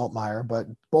quarterback if it's Altmaier, but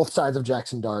both sides of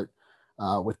Jackson Dart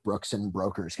with Brooks and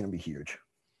Broker is going to be huge.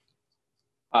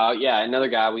 Yeah, another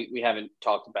guy we haven't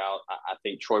talked about, I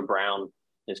think Troy Brown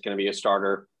is going to be a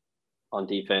starter on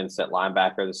defense at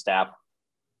linebacker. The staff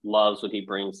loves what he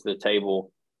brings to the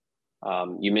table.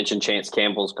 You mentioned Chance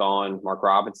Campbell's gone. Mark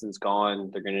Robinson's gone.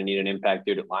 They're going to need an impact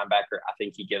dude at linebacker. I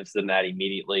think he gives them that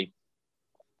immediately.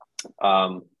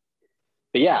 But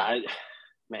yeah,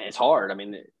 man, it's hard. I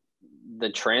mean, the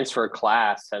transfer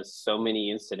class has so many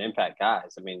instant impact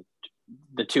guys. I mean,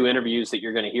 the two interviews that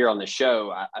you're going to hear on the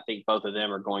show, I think both of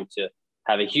them are going to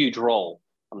have a huge role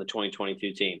on the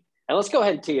 2022 team. And let's go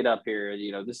ahead and tee it up here.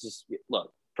 You know, this is,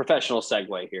 look, professional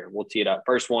segue here. We'll tee it up.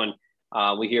 First one,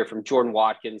 We hear from Jordan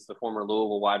Watkins, the former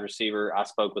Louisville wide receiver. I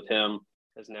spoke with him,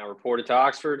 has now reported to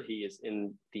Oxford. He is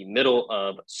in the middle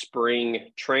of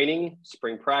spring training,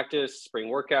 spring practice, spring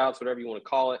workouts, whatever you want to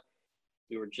call it.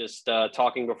 We were just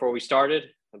talking before we started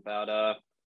about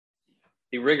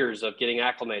the rigors of getting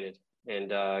acclimated and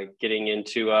getting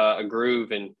into a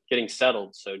groove and getting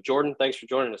settled. So, Jordan, thanks for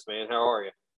joining us, man. How are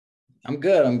you? I'm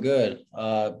good.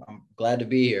 I'm glad to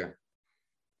be here.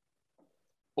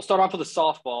 We'll start off with a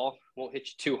softball. Won't hit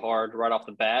you too hard right off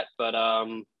the bat, but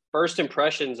first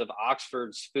impressions of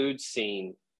Oxford's food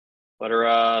scene. What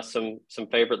are some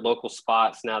favorite local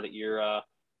spots now that you're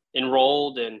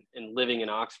enrolled and living in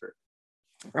Oxford?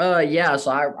 Yeah.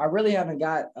 So I really haven't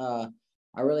got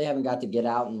to get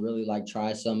out and really like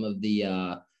try some of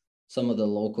the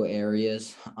local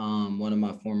areas. One of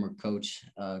my former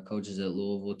coaches at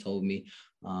Louisville told me,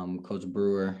 Coach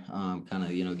Brewer, kind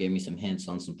of, gave me some hints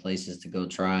on some places to go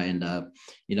try. And, I'm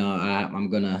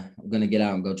gonna get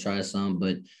out and go try some,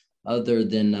 but other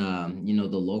than,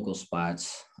 the local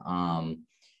spots,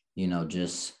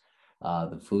 just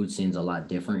the food scene's a lot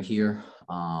different here.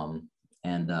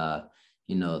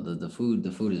 The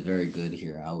food is very good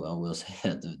here. I will say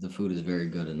that the food is very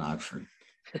good in Oxford.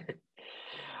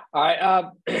 All right.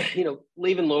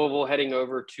 Leaving Louisville, heading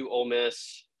over to Ole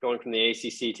Miss, going from the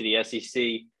ACC to the SEC.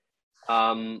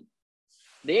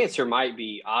 The answer might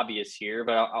be obvious here,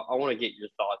 but I want to get your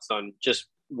thoughts on just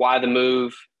why the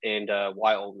move and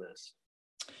why Ole Miss.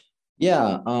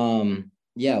 Yeah.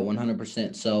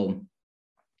 100%. So,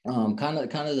 kind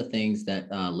of the things that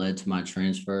led to my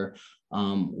transfer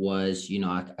was,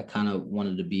 I kind of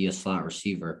wanted to be a slot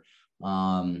receiver.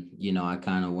 I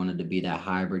kind of wanted to be that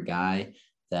hybrid guy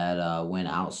that went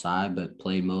outside but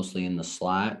played mostly in the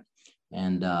slot.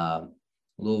 And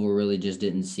Louisville really just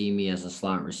didn't see me as a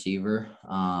slot receiver.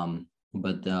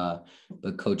 But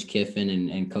Coach Kiffin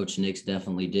and Coach Nix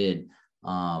definitely did.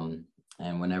 And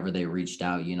whenever they reached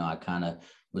out, I kind of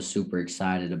was super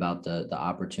excited about the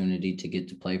opportunity to get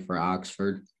to play for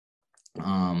Oxford,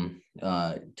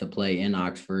 to play in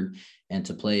Oxford and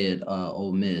to play at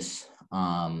Ole Miss.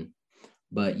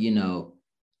 But,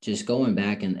 just going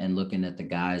back and looking at the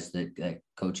guys that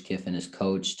Coach Kiffin has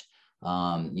coached,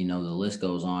 the list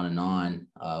goes on and on.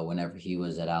 Whenever he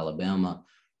was at Alabama,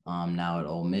 now at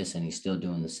Ole Miss, and he's still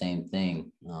doing the same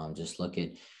thing. Just look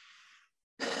at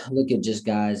just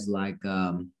guys like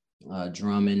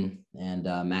Drummond and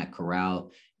Matt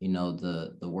Corral.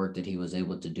 The work that he was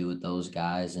able to do with those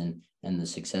guys and the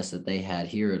success that they had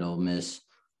here at Ole Miss.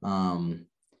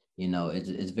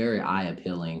 It's very eye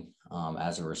appealing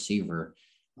as a receiver.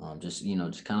 Just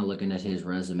kind of looking at his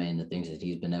resume and the things that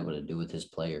he's been able to do with his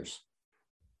players.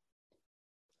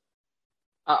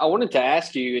 I wanted to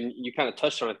ask you, and you kind of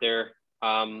touched on it there.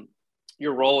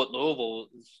 Your role at Louisville,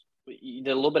 you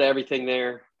did a little bit of everything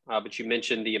there, but you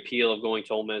mentioned the appeal of going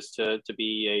to Ole Miss to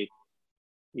be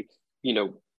a,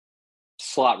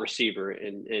 slot receiver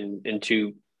and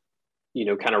to,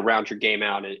 kind of round your game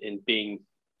out and being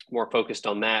more focused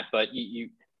on that. But you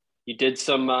did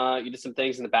some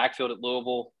things in the backfield at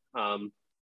Louisville, and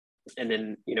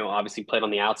then obviously played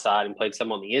on the outside and played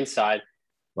some on the inside.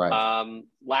 Right.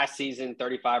 Last season,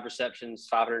 35 receptions,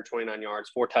 529 yards,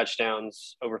 4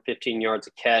 touchdowns, over 15 yards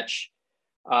a catch.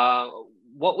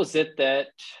 What was it that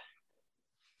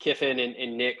Kiffin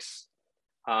and Nix,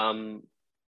 I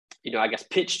guess,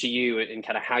 pitched to you and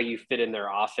kind of how you fit in their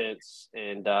offense,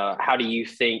 and how do you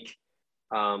think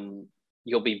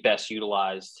you'll be best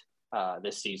utilized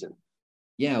this season?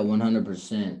 Yeah,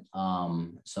 100%.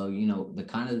 So, the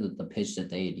kind of the pitch that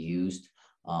they had used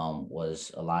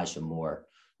was Elijah Moore,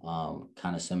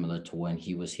 kind of similar to when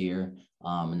he was here,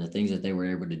 and the things that they were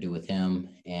able to do with him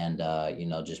and,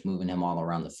 just moving him all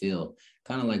around the field,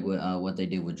 kind of like what they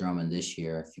did with Drummond this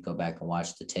year. If you go back and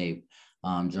watch the tape,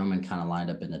 Drummond kind of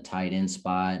lined up in the tight end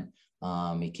spot.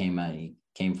 He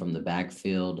came from the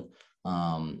backfield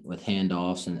with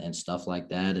handoffs and stuff like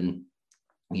that. And,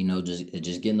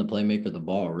 just getting the playmaker the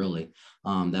ball, really.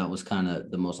 That was kind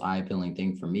of the most eye-appealing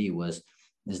thing for me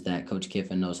is that Coach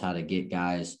Kiffin knows how to get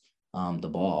guys the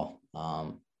ball,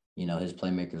 his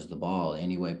playmakers the ball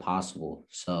any way possible.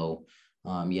 So,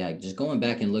 just going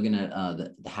back and looking at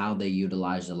how they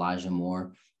utilized Elijah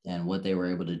Moore and what they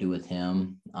were able to do with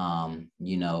him, kind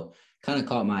of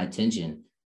caught my attention.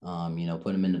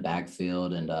 Put him in the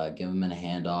backfield and give him in a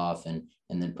handoff and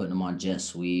then putting him on jet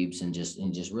sweeps and just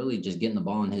really just getting the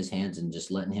ball in his hands and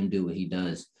just letting him do what he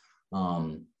does.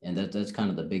 And that's kind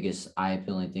of the biggest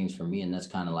eye-appealing things for me. And that's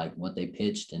kind of like what they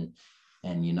pitched and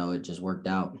it just worked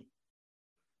out.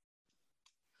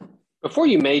 Before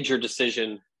you made your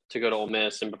decision to go to Ole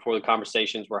Miss and before the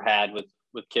conversations were had with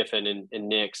with Kiffin and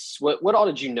Nix. What all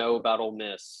did you know about Ole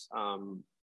Miss?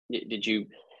 Did you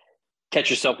catch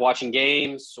yourself watching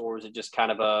games, or was it just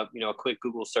kind of a quick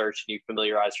Google search and you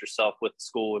familiarized yourself with the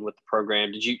school and with the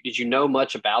program? Did you know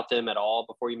much about them at all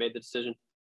before you made the decision?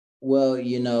 Well,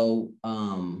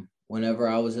 whenever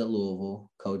I was at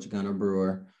Louisville, Coach Gunnar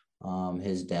Brewer,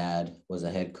 his dad was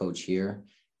a head coach here,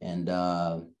 and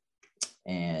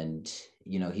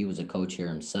he was a coach here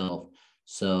himself.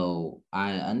 So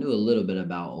I knew a little bit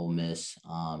about Ole Miss,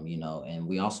 and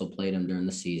we also played them during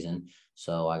the season.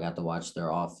 So I got to watch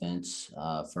their offense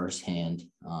firsthand.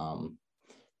 But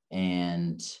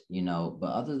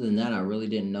other than that, I really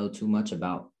didn't know too much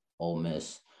about Ole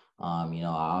Miss. I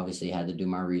obviously had to do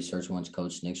my research once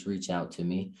Coach Nix reached out to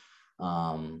me,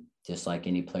 just like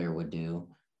any player would do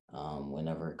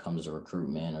whenever it comes to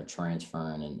recruitment or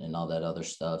transferring and all that other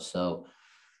stuff. So,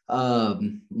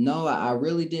 no, I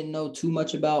really didn't know too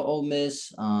much about Ole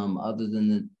Miss other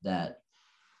than that.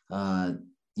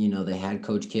 They had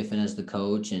Coach Kiffin as the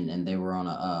coach, and they were on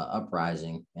a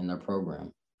uprising in their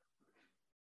program.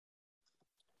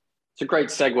 It's a great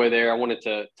segue there. I wanted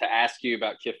to ask you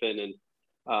about Kiffin and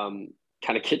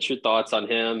kind of get your thoughts on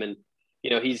him. And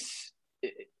he's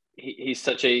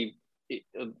such a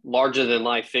larger than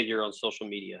life figure on social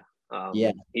media.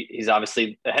 He's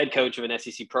obviously the head coach of an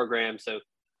SEC program, so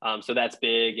that's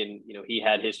big. And he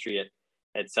had history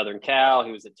at Southern Cal.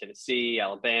 He was at Tennessee,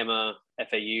 Alabama,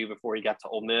 FAU before he got to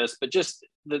Ole Miss. But just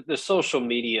the social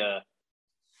media,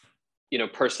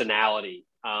 personality.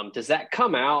 Does that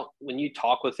come out when you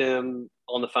talk with him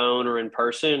on the phone or in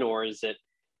person, or is it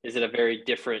a very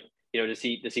different? Does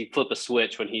he flip a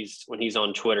switch when he's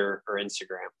on Twitter or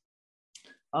Instagram?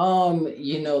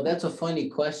 That's a funny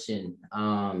question.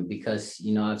 Because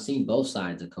I've seen both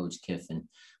sides of Coach Kiffin.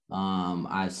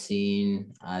 I've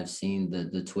seen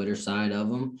the Twitter side of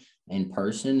him in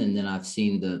person, and then I've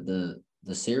seen the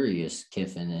serious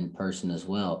Kiffin in person as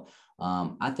well.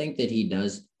 I think that he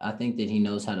does. I think that he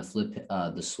knows how to flip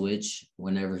the switch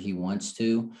whenever he wants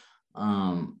to.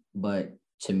 But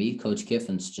to me, Coach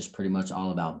Kiffin's just pretty much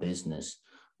all about business.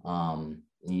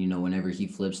 Whenever he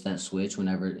flips that switch,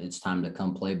 whenever it's time to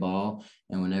come play ball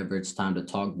and whenever it's time to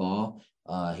talk ball,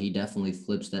 he definitely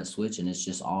flips that switch, and it's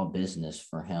just all business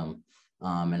for him.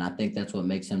 And I think that's what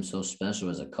makes him so special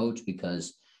as a coach,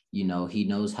 because, he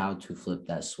knows how to flip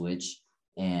that switch.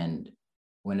 And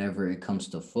whenever it comes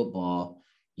to football,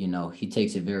 he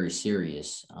takes it very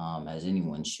serious, as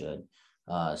anyone should.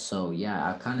 I've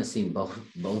kind of seen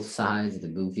both sides, the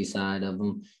goofy side of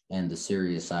him and the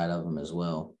serious side of him as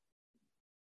well.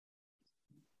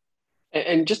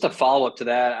 And just a follow-up to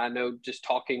that, I know just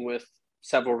talking with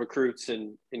several recruits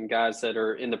and guys that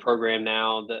are in the program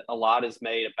now, that a lot is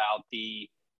made about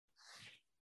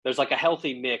there's like a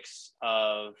healthy mix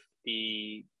of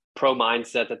the pro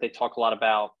mindset that they talk a lot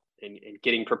about and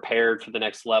getting prepared for the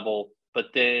next level. But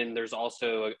then there's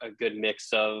also a good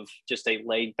mix of just a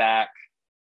laid back,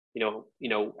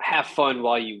 have fun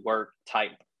while you work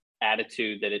type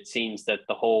attitude that it seems that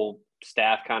the whole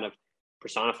staff kind of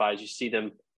personifies. You see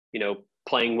them,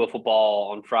 playing wiffle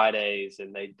ball on Fridays,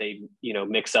 and they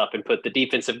mix up and put the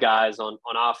defensive guys on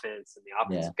offense and the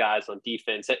offensive guys on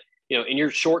defense. In your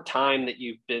short time that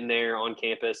you've been there on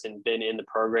campus and been in the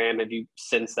program, have you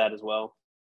sensed that as well?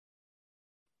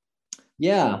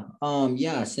 Yeah.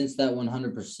 I sense that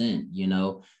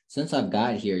 100%. Since I've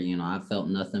got here, I've felt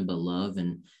nothing but love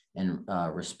and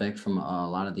respect from a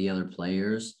lot of the other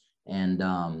players. And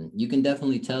you can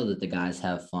definitely tell that the guys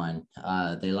have fun.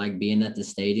 They like being at the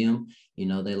stadium.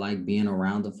 They like being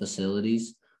around the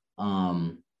facilities.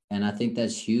 And I think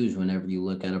that's huge whenever you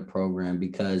look at a program,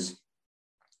 because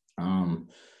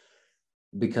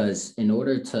in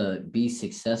order to be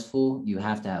successful, you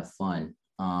have to have fun.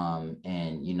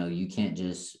 And you can't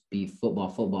just be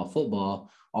football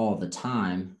all the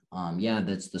time.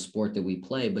 That's the sport that we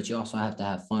play, but you also have to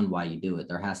have fun while you do it.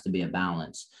 There has to be a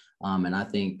balance. And I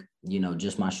think,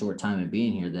 just my short time of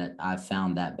being here, that I've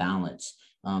found that balance.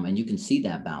 And you can see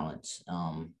that balance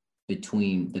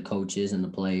between the coaches and the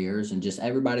players and just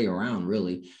everybody around,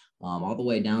 really, all the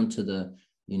way down to the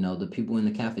people in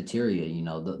the cafeteria.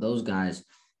 Those guys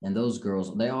and those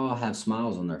girls, they all have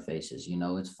smiles on their faces.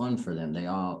 It's fun for them. They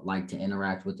all like to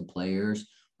interact with the players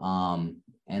and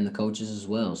the coaches as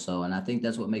well. So, and I think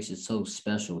that's what makes it so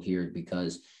special here,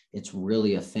 because it's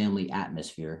really a family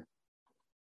atmosphere.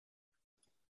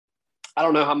 I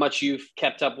don't know how much you've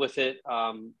kept up with it.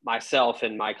 Myself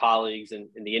and my colleagues in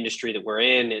the industry that we're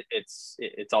in, it's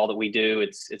all that we do.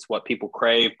 It's what people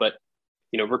crave. But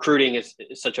recruiting is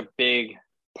such a big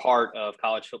part of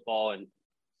college football, and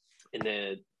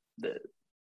the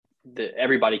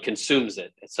everybody consumes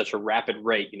it at such a rapid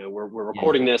rate. You know, we're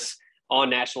recording this on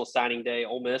National Signing Day.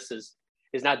 Ole Miss is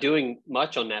not doing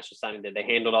much on National Signing Day. They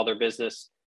handled all their business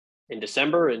in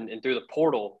December and through the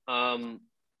portal.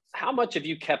 How much have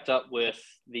you kept up with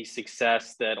the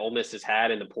success that Ole Miss has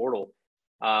had in the portal?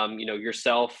 You know,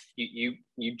 yourself, you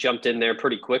jumped in there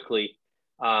pretty quickly,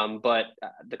 but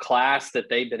the class that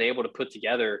they've been able to put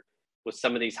together with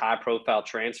some of these high-profile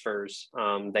transfers,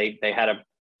 they had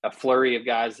a flurry of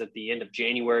guys at the end of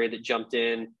January that jumped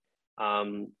in.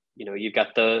 You know, you've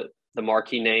got the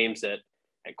marquee names at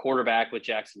quarterback with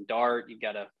Jackson Dart. You've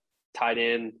got a tight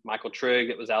end, Michael Trigg,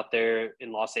 that was out there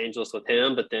in Los Angeles with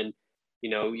him. But then, you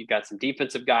know, you've got some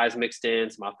defensive guys mixed in,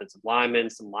 some offensive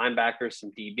linemen, some linebackers,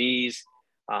 some DBs.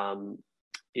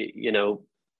 You know,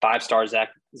 5-star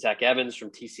Zach Evans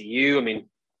from TCU. I mean,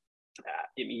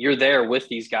 you're there with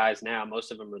these guys now.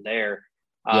 Most of them are there.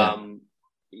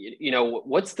 You know,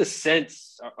 what's the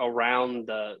sense around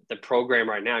the program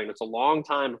right now? You know, it's a long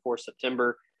time before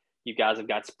September. You guys have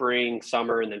got spring,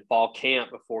 summer, and then fall camp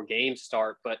before games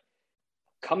start. But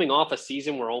coming off a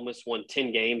season where Ole Miss won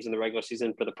 10 games in the regular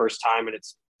season for the first time in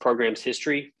its program's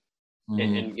history,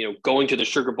 and you know, going to the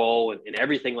Sugar Bowl and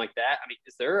everything like that. I mean,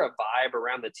 is there a vibe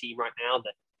around the team right now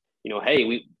that, you know,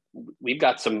 hey, we've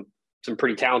got some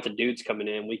pretty talented dudes coming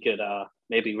in. We could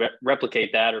maybe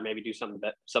replicate that, or maybe do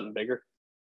something bigger?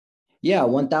 Yeah,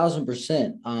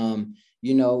 1000%.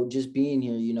 You know, just being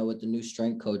here, you know, with the new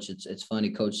strength coach, it's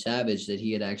funny, Coach Savage, that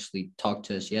he had actually talked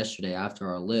to us yesterday after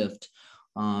our lift,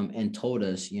 and told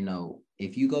us, you know,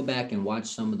 if you go back and watch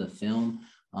some of the film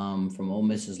from Ole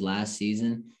Miss's last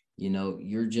season, you know,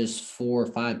 you're just 4 or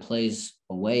 5 plays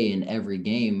away in every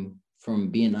game from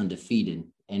being undefeated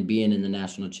and being in the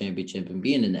national championship and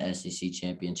being in the SEC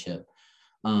championship.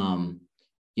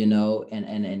 You know,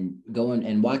 and going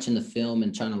and watching the film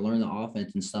and trying to learn the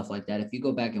offense and stuff like that. If you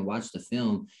go back and watch the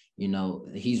film, you know,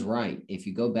 he's right. If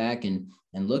you go back and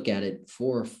look at it,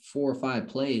 4 or 5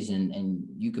 plays and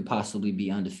you could possibly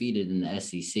be undefeated in the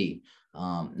SEC,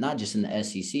 not just in the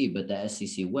SEC, but the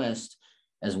SEC West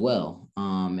as well.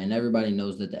 And everybody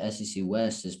knows that the SEC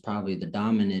West is probably the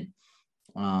dominant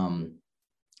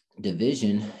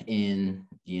division in,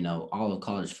 you know, all of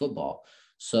college football.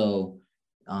 So,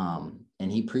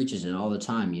 and he preaches it all the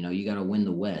time, you know, you got to win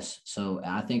the West. So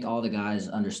I think all the guys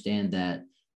understand that,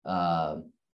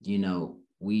 you know,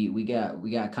 we got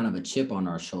kind of a chip on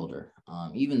our shoulder.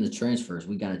 Even the transfers,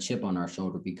 we got a chip on our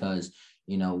shoulder because,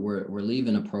 you know, we're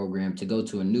leaving a program to go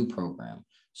to a new program.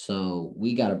 So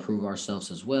we got to prove ourselves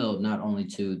as well, not only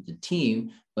to the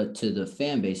team, but to the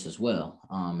fan base as well,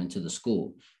 and to the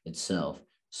school itself.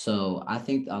 So I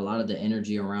think a lot of the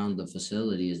energy around the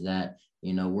facility is that,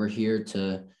 you know, we're here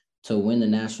to win the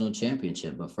national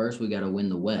championship, but first we got to win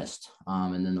the West,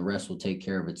 and then the rest will take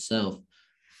care of itself.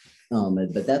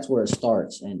 But that's where it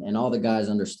starts, and all the guys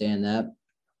understand that,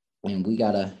 and we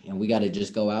gotta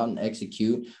just go out and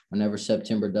execute whenever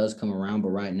September does come around.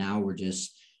 But right now we're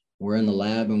in the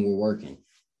lab and we're working.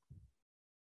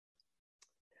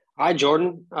 All right,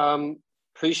 Jordan.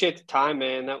 Appreciate the time,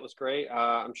 man. That was great.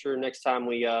 I'm sure next time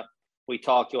we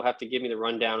talk, you'll have to give me the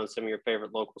rundown on some of your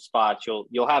favorite local spots.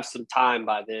 You'll have some time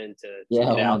by then to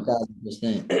get out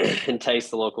and taste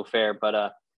the local fare.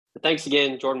 But thanks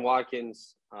again, Jordan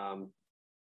Watkins,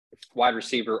 wide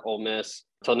receiver, Ole Miss.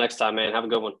 Until next time, man. Have a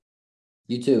good one.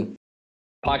 You too.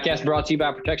 Podcast brought to you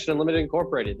by Protection Unlimited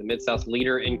Incorporated, the Mid-South's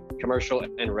leader in commercial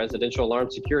and residential alarm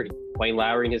security. Wayne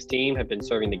Lowry and his team have been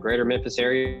serving the greater Memphis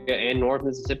area and North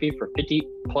Mississippi for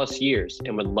 50+ years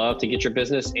and would love to get your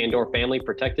business and/or family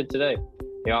protected today.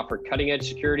 They offer cutting-edge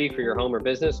security for your home or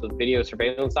business with video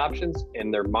surveillance options,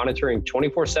 and they're monitoring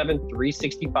 24/7,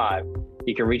 365.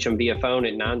 You can reach them via phone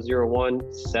at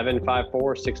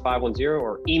 901-754-6510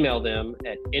 or email them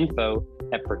at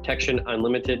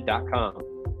info@protectionunlimited.com.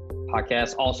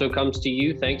 Podcast also comes to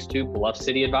you thanks to Bluff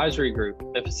City Advisory Group,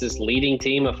 Memphis's leading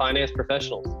team of finance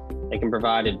professionals. They can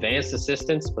provide advanced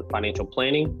assistance with financial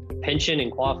planning, pension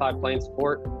and qualified plan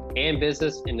support, and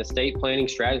business and estate planning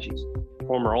strategies.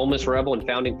 Former Ole Miss Rebel and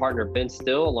founding partner Ben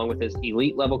Still, along with his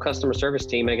elite level customer service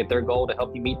team, make it their goal to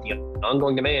help you meet the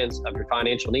ongoing demands of your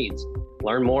financial needs.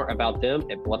 Learn more about them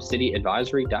at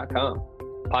bluffcityadvisory.com.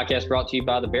 Podcast brought to you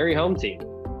by the Berry Home Team.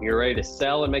 You're ready to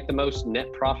sell and make the most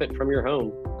net profit from your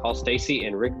home. Call Stacy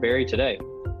and Rick Berry today.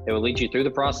 They will lead you through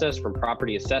the process from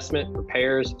property assessment,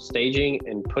 repairs, staging,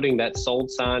 and putting that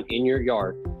sold sign in your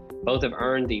yard. Both have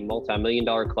earned the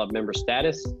multi-million-dollar club member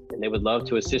status, and they would love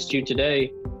to assist you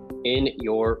today in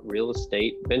your real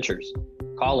estate ventures.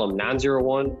 Call them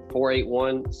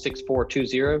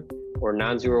 901-481-6420 or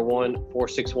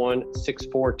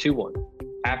 901-461-6421.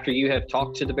 After you have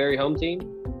talked to the Berry Home Team,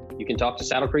 you can talk to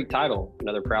Saddle Creek Title,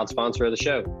 another proud sponsor of the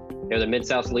show. They're the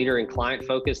Mid-South's leader in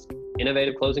client-focused,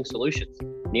 innovative closing solutions.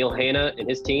 Neil Hanna and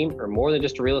his team are more than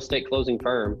just a real estate closing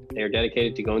firm. They are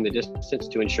dedicated to going the distance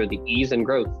to ensure the ease and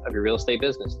growth of your real estate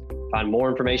business. Find more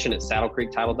information at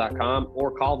saddlecreektitle.com or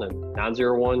call them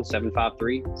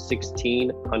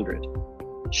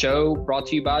 901-753-1600. Show brought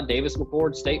to you by Davis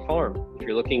McCord State Farm. If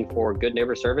you're looking for good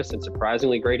neighbor service and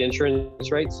surprisingly great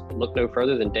insurance rates, look no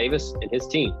further than Davis and his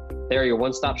team. They are your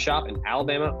one-stop shop in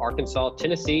Alabama, Arkansas,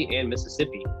 Tennessee, and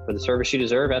Mississippi for the service you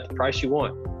deserve at the price you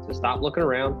want. So stop looking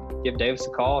around. Give Davis a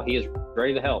call. He is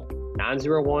ready to help.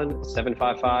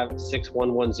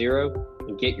 901-755-6110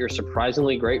 and get your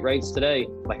surprisingly great rates today.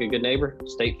 Like a good neighbor,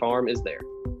 State Farm is there.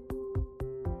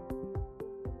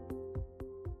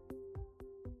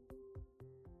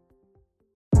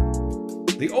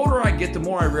 The older I get, the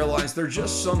more I realize there are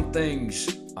just some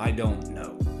things I don't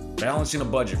know. Balancing a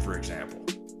budget, for example.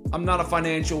 I'm not a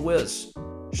financial whiz.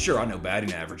 Sure, I know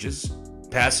batting averages,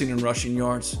 passing and rushing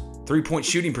yards, three-point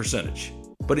shooting percentage,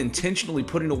 but intentionally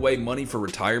putting away money for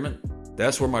retirement,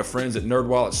 that's where my friends at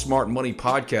NerdWallet's Smart Money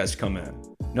Podcast come in.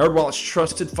 NerdWallet's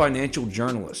trusted financial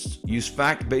journalists use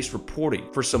fact-based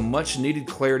reporting for some much-needed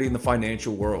clarity in the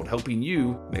financial world, helping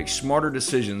you make smarter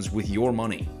decisions with your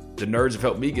money. The nerds have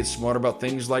helped me get smarter about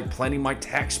things like planning my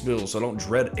tax bill so I don't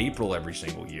dread April every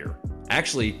single year.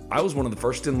 Actually, I was one of the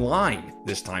first in line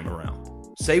this time around.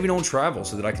 Saving on travel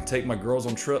so that I can take my girls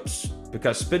on trips,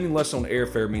 because spending less on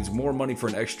airfare means more money for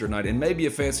an extra night and maybe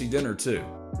a fancy dinner too.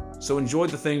 So enjoy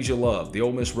the things you love, the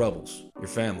Ole Miss Rebels, your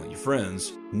family, your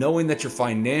friends, knowing that your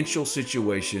financial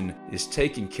situation is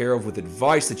taken care of with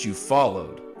advice that you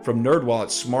followed from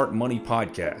NerdWallet's Smart Money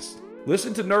Podcast.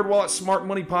 Listen to NerdWallet's Smart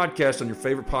Money Podcast on your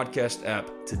favorite podcast app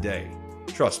today.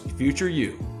 Trust me, future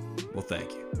you will thank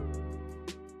you.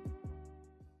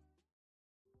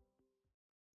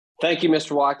 Thank you,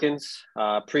 Mr. Watkins.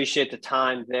 Appreciate the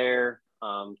time there.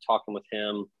 Talking with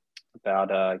him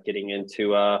about getting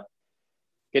into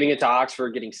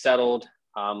Oxford, getting settled.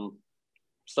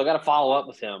 Still got to follow up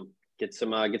with him. Get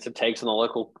some takes on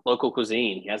the local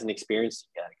cuisine. He hasn't experienced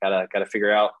it yet. Got to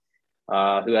figure out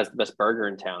who has the best burger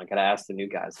in town. I got to ask the new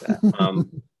guys that. All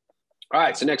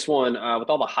right, so next one. With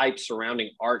all the hype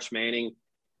surrounding Arch Manning,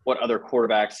 what other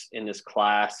quarterbacks in this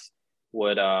class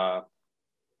would Ole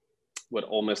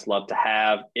Miss love to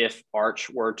have if Arch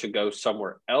were to go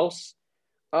somewhere else?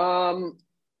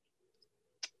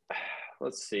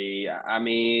 Let's see. I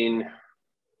mean,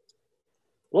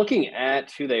 looking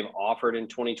at who they've offered in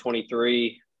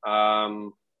 2023, I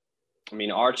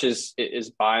mean, Arch is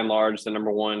by and large the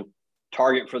number one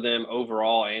target for them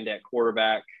overall and at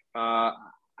quarterback. I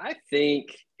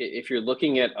think if you're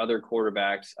looking at other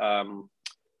quarterbacks,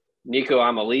 Nico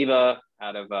Amaliva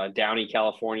out of Downey,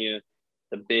 California,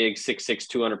 the big 6'6",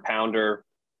 200-pounder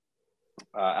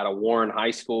out of Warren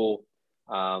High School.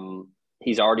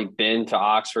 He's already been to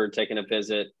Oxford, taken a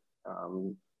visit,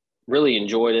 really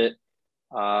enjoyed it.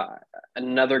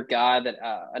 Another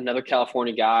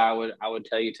California guy I would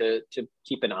tell you to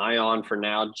keep an eye on for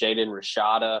now, Jaden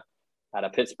Rashada out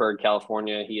of Pittsburgh,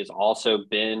 California. He has also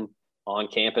been on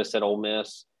campus at Ole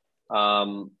Miss.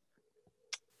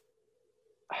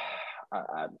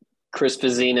 Chris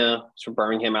Vizina from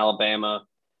Birmingham, Alabama.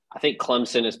 I think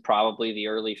Clemson is probably the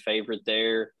early favorite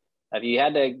there. If you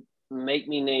had to make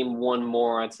me name one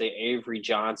more, I'd say Avery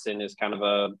Johnson is kind of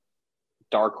a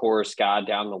dark horse guy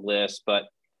down the list, but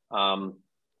kind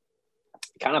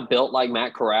of built like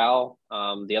Matt Corral.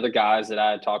 The other guys that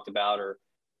I had talked about are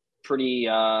pretty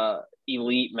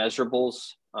elite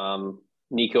measurables.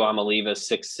 Nico Amaliva,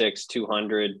 6'6",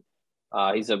 200.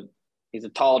 He's a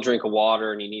tall drink of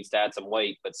water and he needs to add some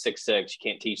weight, but 6'6", you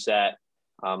can't teach that.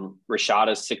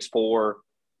 Rashada's 6'4",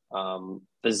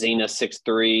 Vizina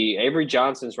 6'3". Avery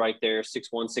Johnson's right there, 6'1",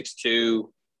 6'2",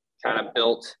 kind of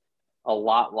built a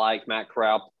lot like Matt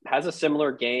Corral. Has a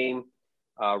similar game,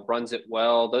 runs it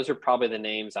well. Those are probably the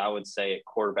names I would say at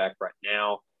quarterback right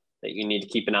now that you need to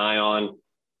keep an eye on.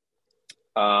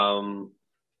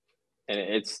 And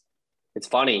it's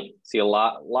funny. See a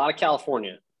lot of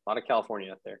California out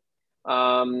there.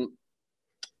 All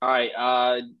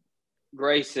right.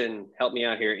 Grayson, help me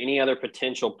out here. Any other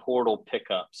potential portal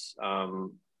pickups?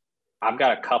 I've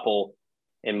got a couple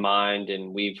in mind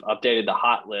and we've updated the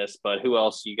hot list, but who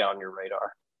else you got on your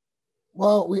radar?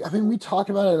 Well, we talked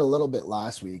about it a little bit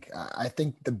last week. I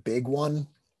think the big one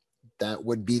that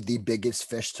would be the biggest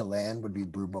fish to land would be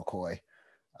Brew McCoy.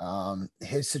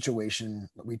 His situation,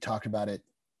 we talked about it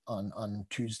on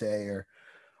Tuesday or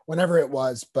whenever it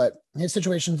was, but his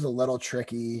situation's a little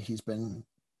tricky. He's been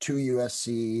to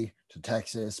USC, to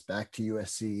Texas, back to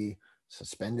USC.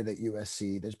 suspended at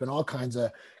USC. There's been all kinds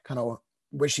of kind of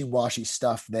wishy-washy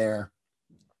stuff there,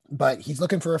 but he's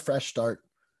looking for a fresh start.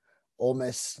 Ole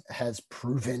Miss has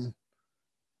proven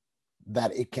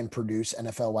that it can produce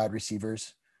NFL wide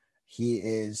receivers. He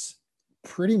is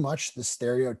pretty much the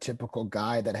stereotypical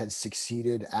guy that has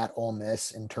succeeded at Ole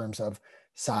Miss in terms of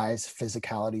size,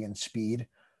 physicality, and speed.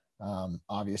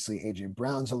 Obviously, AJ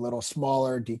Brown's a little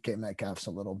smaller, DK Metcalf's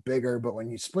a little bigger, but when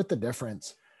you split the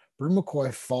difference, Brew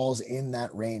McCoy falls in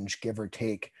that range, give or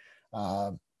take,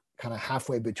 kind of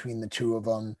halfway between the two of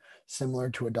them, similar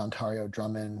to a Dontario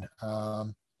Drummond.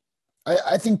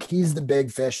 I think he's the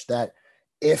big fish that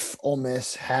if Ole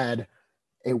Miss had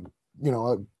a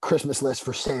Christmas list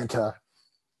for Santa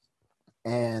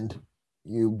and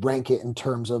you rank it in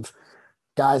terms of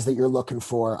guys that you're looking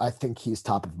for, I think he's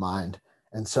top of mind.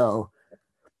 And so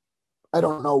I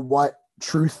don't know what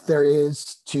truth there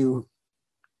is to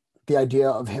the idea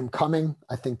of him coming.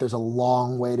 I think there's a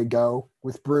long way to go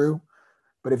with Brew,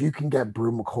 but if you can get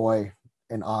Brew McCoy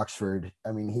in Oxford,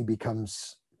 I mean, he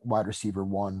becomes wide receiver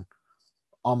 1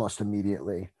 almost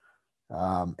immediately,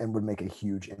 and would make a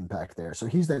huge impact there. So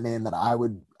he's the name that I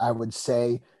would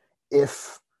say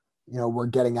if, we're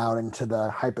getting out into the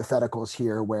hypotheticals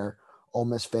here where Ole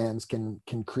Miss fans can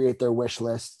create their wish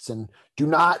lists and do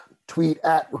not tweet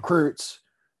at recruits.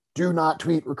 Do not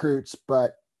tweet recruits.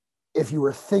 But if you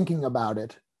were thinking about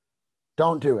it,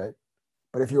 don't do it.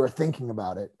 But if you were thinking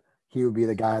about it, he would be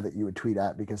the guy that you would tweet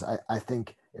at, because I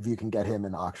think if you can get him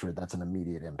in Oxford, that's an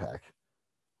immediate impact.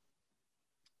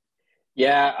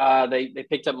 Yeah, they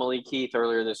picked up Malik Heath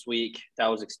earlier this week. That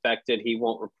was expected. He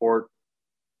won't report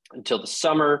until the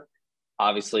summer,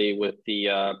 obviously with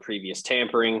the previous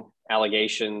tampering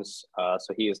allegations.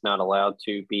 So he is not allowed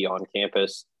to be on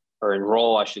campus or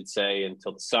enroll, I should say,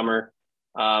 until the summer.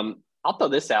 I'll throw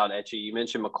this out at you. You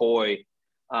mentioned McCoy.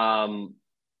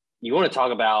 You want to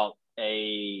talk about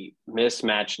a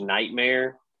mismatch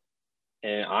nightmare?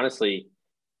 And honestly,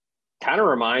 kind of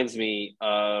reminds me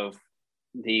of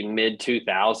the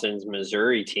mid-2000s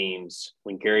Missouri teams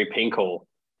when Gary Pinkel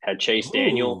had Chase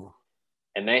Daniel,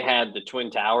 and they had the Twin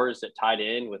Towers at tight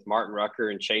end with Martin Rucker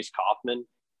and Chase Kaufman.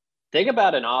 Think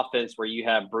about an offense where you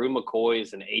have Brew McCoy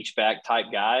as an H-back type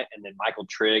guy, and then Michael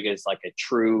Trigg is like a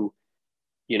true,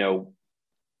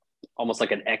 almost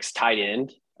like an ex-tight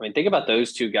end. I mean, think about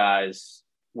those two guys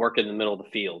work in the middle of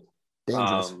the field.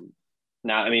 Dangerous.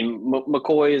 Now, I mean,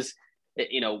 McCoy is,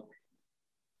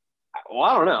 well,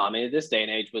 I don't know. I mean, at this day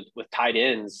and age with tight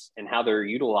ends and how they're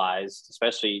utilized,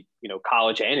 especially,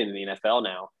 college and in the NFL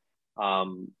now.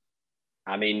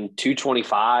 I mean,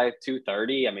 225,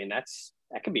 230. I mean, that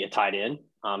could be a tight end.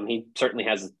 He certainly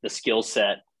has the skill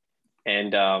set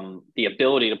and the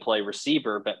ability to play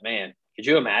receiver, but man, could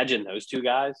you imagine those two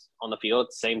guys on the field at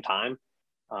the same time?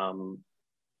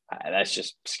 That's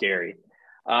just scary.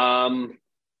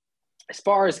 As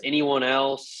far as anyone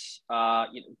else,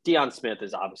 Deion Smith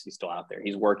is obviously still out there.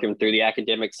 He's working through the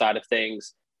academic side of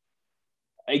things.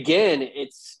 Again,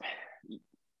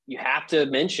 you have to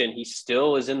mention he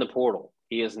still is in the portal.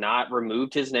 He has not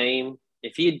removed his name.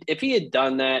 If he had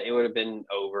done that, it would have been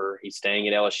over. He's staying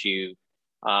at LSU.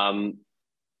 I'm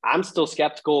still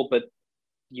skeptical, but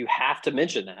you have to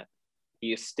mention that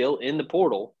he is still in the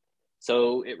portal.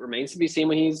 So it remains to be seen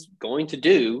what he's going to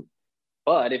do.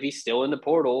 But if he's still in the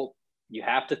portal, you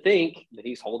have to think that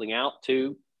he's holding out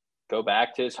to go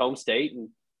back to his home state and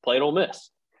play at Ole Miss.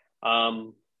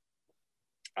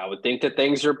 I would think that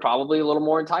things are probably a little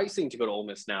more enticing to go to Ole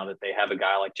Miss now that they have a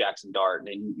guy like Jackson Dart.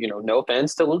 And, no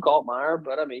offense to Luke Altmaier,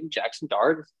 but I mean, Jackson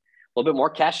Dart is a little bit more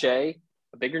cachet,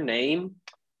 a bigger name.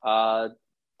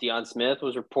 Deion Smith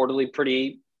was reportedly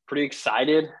pretty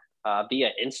excited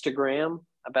via Instagram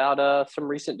about some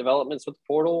recent developments with the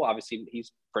portal. Obviously,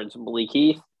 he's friends with Malik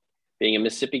Heath, being a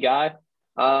Mississippi guy.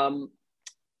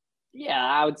 Yeah,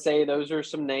 I would say those are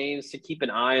some names to keep an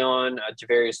eye on.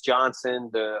 Javarius Johnson,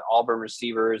 the Auburn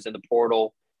receivers in the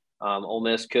portal. Ole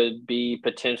Miss could be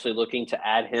potentially looking to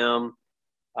add him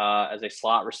as a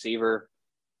slot receiver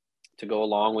to go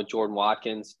along with Jordan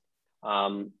Watkins.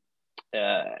 A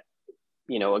guy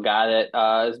that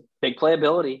has big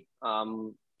playability,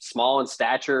 small in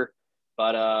stature,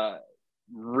 but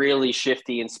really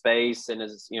shifty in space and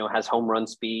has home run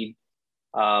speed.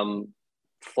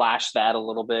 Flashed that a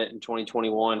little bit in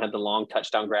 2021, had the long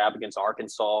touchdown grab against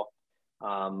Arkansas,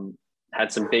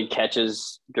 had some big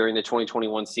catches during the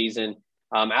 2021 season.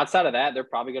 Outside of that, they're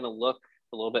probably going to look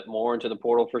a little bit more into the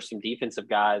portal for some defensive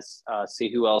guys,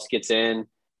 see who else gets in.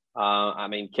 I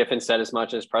mean, Kiffin said as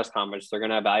much in his press conference, they're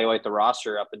going to evaluate the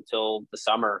roster up until the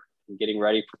summer and getting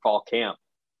ready for fall camp.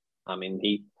 I mean,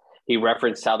 he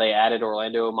referenced how they added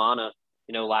Orlando Umana,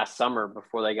 last summer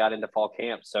before they got into fall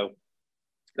camp. So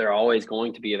they're always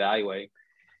going to be evaluating.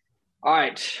 All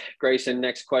right, Grayson,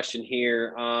 next question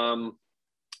here.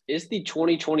 Is the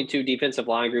 2022 defensive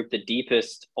line group the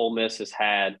deepest Ole Miss has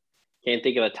had? Can't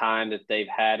think of a time that they've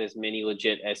had as many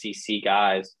legit SEC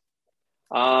guys.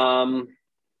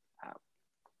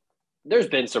 There's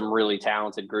been some really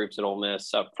talented groups at Ole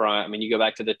Miss up front. I mean, you go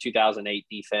back to the 2008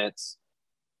 defense,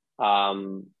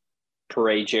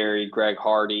 Paray Jerry, Greg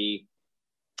Hardy,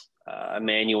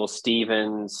 Emmanuel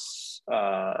Stevens.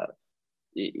 They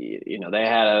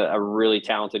had a really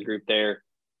talented group there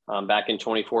back in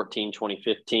 2014,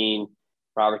 2015.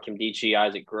 Robert Kimdichie,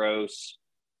 Isaac Gross,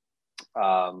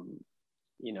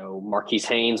 Marquise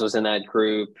Haynes was in that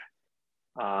group.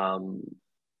 Fadal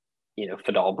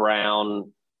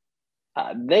Brown.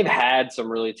 They've had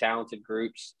some really talented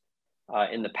groups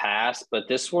in the past, but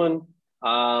this one,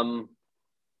 I'll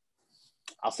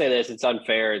say this, it's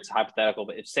unfair, it's hypothetical,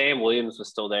 but if Sam Williams was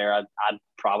still there, I'd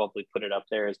probably put it up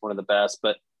there as one of the best.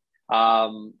 But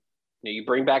you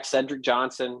bring back Cedric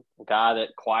Johnson, a guy that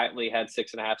quietly had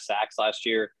 6.5 sacks last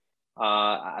year.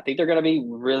 I think they're going to be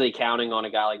really counting on a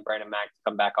guy like Brandon Mack to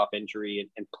come back off injury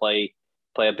and play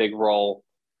a big role.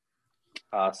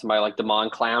 Somebody like Damon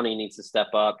Clowney needs to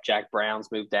step up. Jack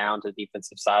Brown's moved down to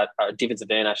defensive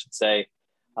end, I should say.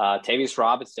 Tavius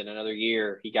Robinson, another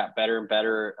year. He got better and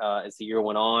better as the year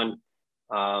went on.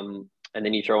 And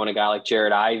then you throw in a guy like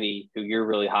Jared Ivey, who you're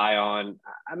really high on.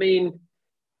 I mean,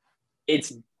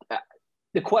 it's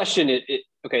the question.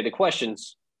 The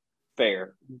question's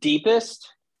fair.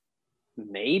 Deepest,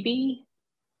 maybe.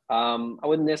 I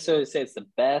wouldn't necessarily say it's the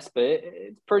best, but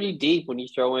it's pretty deep when you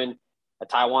throw in a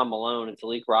Tywan Malone and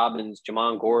Talik Robbins,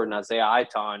 Jamon Gordon, Isaiah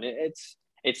Iton.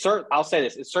 I'll say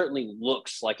this, it certainly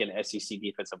looks like an SEC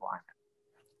defensive line.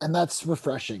 And that's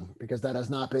refreshing because that has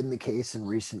not been the case in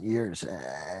recent years.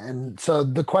 And so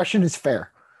the question is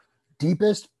fair.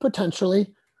 Deepest,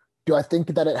 potentially. Do I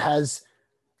think that it has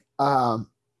a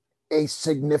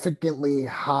significantly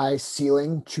high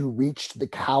ceiling to reach the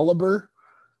caliber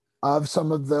of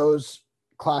some of those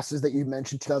classes that you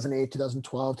mentioned, 2008,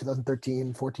 2012,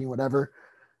 2013, 14, whatever?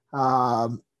 I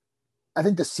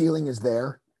think the ceiling is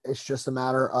there. It's just a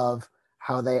matter of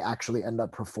how they actually end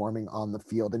up performing on the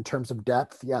field. In terms of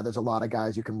depth, yeah, there's a lot of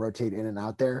guys you can rotate in and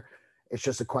out there. It's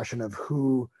just a question of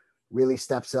who really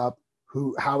steps up,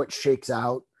 how it shakes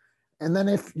out. And then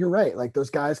if you're right, like those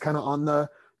guys kind of on the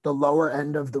lower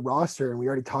end of the roster, and we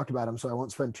already talked about him, so I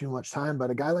won't spend too much time,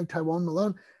 but a guy like Tywan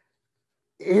Malone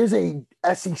is a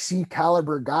SEC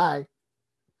caliber guy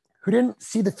who didn't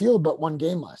see the field but one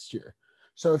game last year.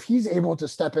 So if he's able to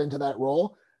step into that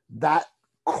role, that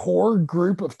core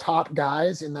group of top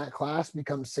guys in that class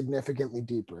becomes significantly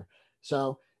deeper.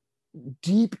 So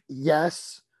deep,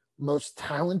 yes. Most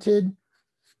talented,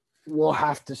 we'll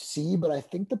have to see, but I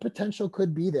think the potential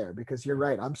could be there because you're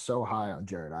right. I'm so high on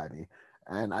Jared Ivey,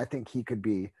 and I think he could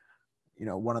be,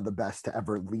 one of the best to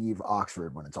ever leave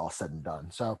Oxford when it's all said and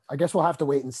done. So I guess we'll have to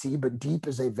wait and see, but deep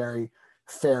is a very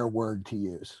fair word to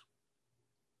use.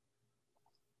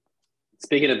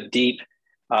 Speaking of deep,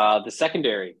 the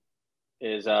secondary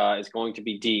is going to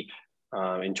be deep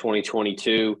in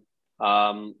 2022.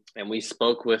 And we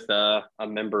spoke with a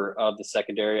member of the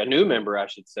secondary, a new member, I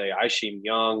should say, Isheem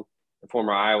Young, the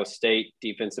former Iowa State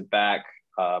defensive back,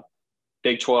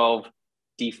 Big 12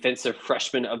 defensive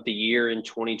freshman of the year in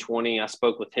 2020. I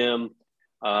spoke with him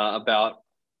about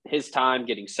his time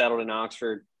getting settled in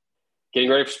Oxford, getting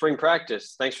ready for spring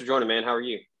practice. Thanks for joining, man. How are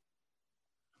you?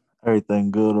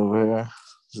 Everything good over here.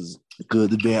 It's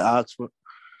good to be in Oxford.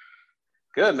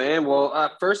 Good, man.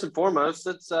 Well, first and foremost,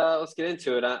 let's get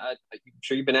into it. I'm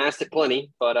sure you've been asked it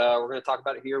plenty, but we're going to talk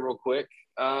about it here real quick.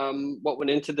 What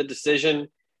went into the decision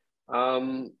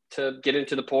to get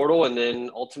into the portal, and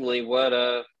then ultimately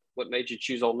what made you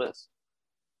choose Ole Miss?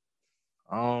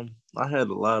 I had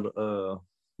a lot of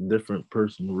different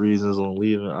personal reasons on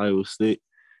leaving Iowa State,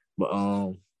 but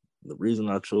the reason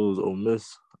I chose Ole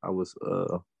Miss, I was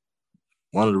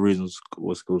one of the reasons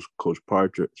was Coach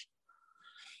Partridge.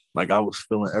 Like, I was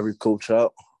filling every coach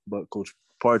out, but Coach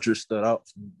Partridge stood out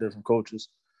from different coaches.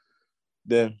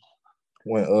 Then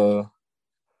when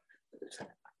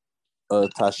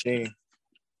Tasheem,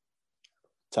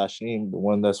 the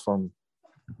one that's from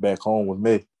back home with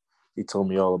me, he told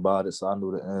me all about it, so I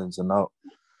knew the ins and out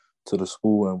to the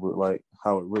school and like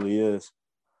how it really is.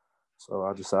 So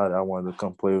I decided I wanted to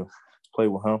come play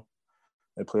with him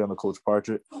and play under Coach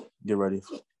Partridge, get ready,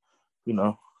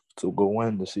 to go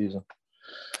win the season.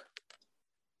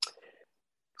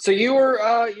 So you were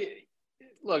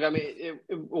Look, I mean, it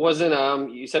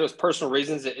wasn't. You said it was personal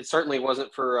reasons. It certainly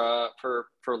wasn't for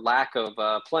lack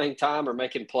of playing time or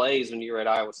making plays when you were at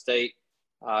Iowa State.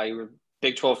 You were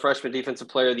Big 12 Freshman Defensive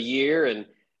Player of the Year, and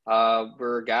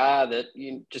we're a guy that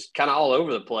you just kind of all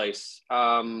over the place.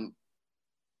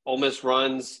 Ole Miss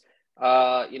runs,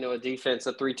 a defense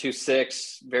a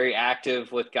 3-2-6, very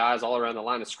active with guys all around the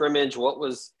line of scrimmage. What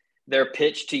was their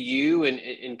pitch to you,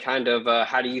 and kind of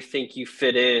how do you think you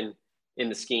fit in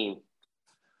the scheme?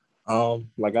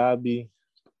 Like I'd be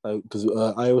like, because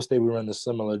Iowa State, we run a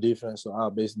similar defense, so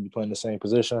I'll basically be playing the same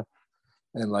position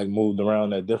and like moved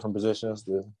around at different positions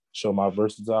to show how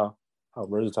versatile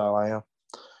I am.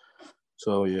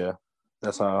 So yeah,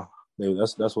 that's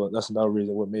another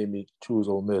reason what made me choose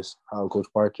Ole Miss. How Coach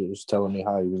Parker was telling me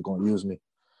how he was going to use me.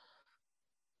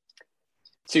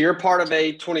 So you're part of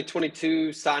a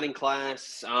 2022 signing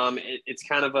class. It's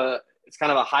kind of a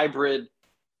hybrid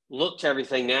look to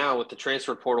everything now with the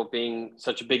transfer portal being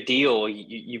such a big deal.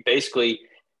 You basically,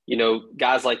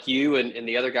 guys like you and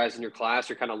the other guys in your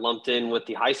class are kind of lumped in with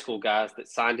the high school guys that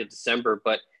signed in December.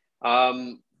 But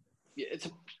it's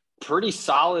a pretty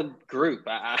solid group.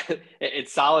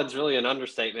 It's solid's really an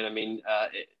understatement. I mean,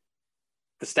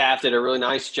 the staff did a really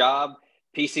nice job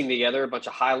piecing together a bunch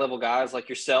of high-level guys like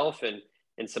yourself and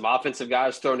some offensive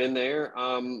guys thrown in there.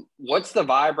 What's the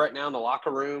vibe right now in the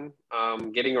locker room,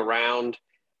 getting around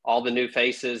all the new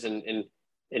faces and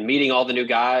meeting all the new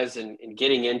guys and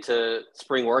getting into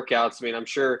spring workouts? I mean, I'm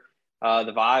sure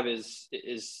the vibe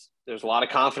is there's a lot of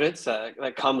confidence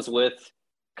that comes with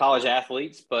college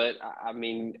athletes, but I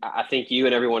mean, I think you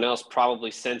and everyone else probably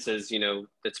senses,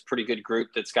 that's a pretty good group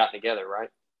that's gotten together, right?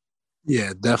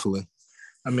 Yeah, definitely.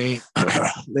 I mean,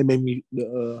 they made me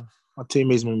my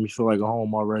teammates made me feel like I'm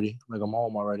home already.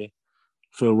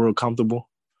 Feel real comfortable.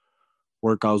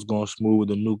 Workouts going smooth with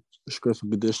the new strength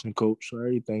and conditioning coach. So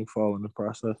everything following the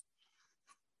process.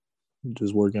 I'm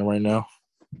just working right now.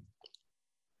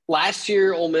 Last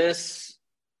year, Ole Miss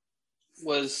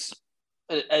was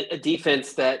a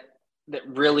defense that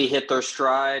really hit their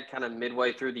stride kind of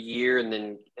midway through the year, and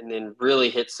then really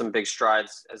hit some big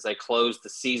strides as they closed the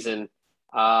season.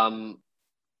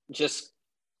 Just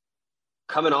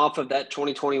coming off of that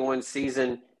 2021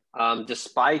 season,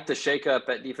 despite the shakeup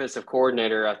at defensive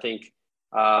coordinator, I think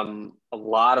a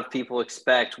lot of people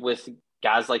expect with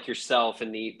guys like yourself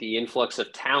and the influx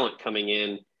of talent coming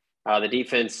in, the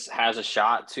defense has a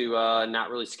shot to not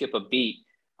really skip a beat.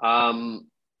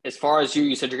 As far as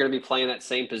you said you're going to be playing that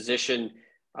same position.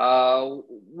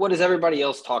 What is everybody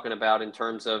else talking about in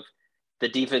terms of the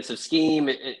defensive scheme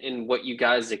and what you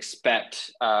guys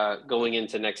expect going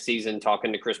into next season,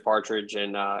 talking to Chris Partridge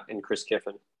and Chris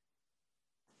Kiffin?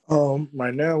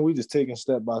 Right now, we just taking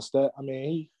step by step. I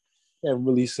mean, he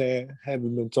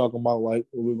haven't been talking about like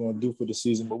what we're going to do for the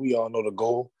season, but we all know the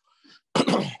goal.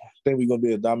 I think we're going to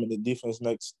be a dominant defense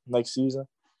next season.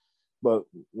 But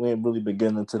we ain't really been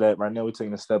getting into that. Right now, we're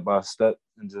taking it step by step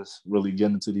and just really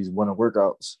getting into these winter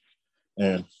workouts.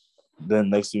 And then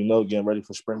next thing you know, getting ready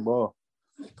for spring ball.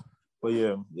 But,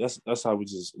 yeah, that's how we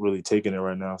just really taking it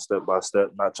right now, step by step,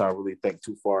 not trying to really think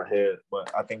too far ahead.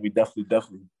 But I think we definitely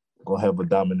going to have a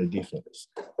dominant defense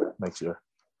next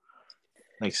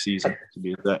season, to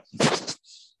be exact.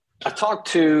 I talked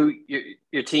to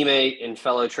your teammate and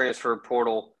fellow transfer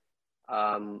portal,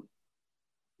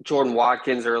 Jordan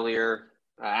Watkins, earlier.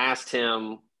 I asked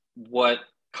him what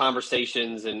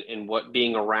conversations and what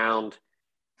being around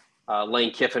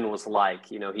Lane Kiffin was like.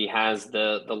 He has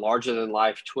the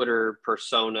larger-than-life Twitter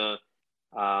persona.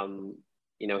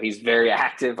 He's very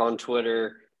active on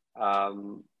Twitter,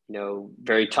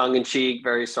 very tongue-in-cheek,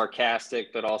 very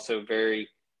sarcastic, but also very,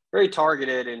 very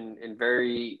targeted and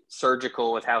very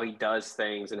surgical with how he does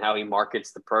things and how he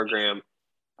markets the program.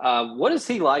 What is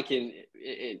he like in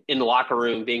the locker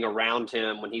room, being around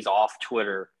him when he's off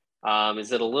Twitter?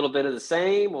 Is it a little bit of the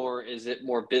same, or is it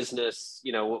more business?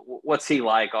 What's he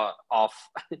like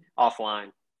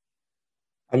offline?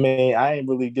 I mean, I ain't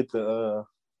really get to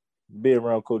be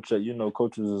around Coach yet.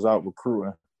 Coaches is out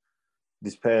recruiting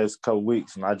these past couple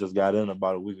weeks, and I just got in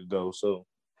about a week ago, so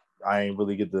I ain't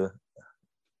really get to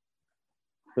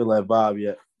feel that vibe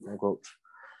yet from Coach.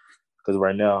 Because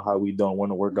right now, how we don't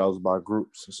want to work out by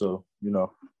groups. So,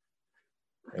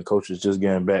 and Coach is just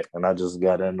getting back, and I just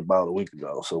got in about a week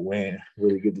ago. So we ain't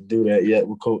really get to do that yet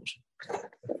with Coach.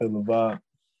 Feel the vibe.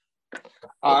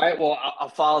 All right. Well, I'll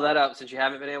follow that up since you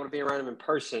haven't been able to be around him in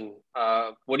person.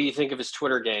 What do you think of his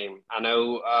Twitter game? I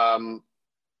know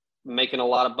making a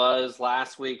lot of buzz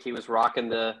last week. He was rocking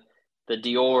the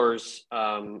Dior's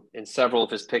in several of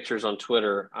his pictures on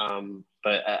Twitter.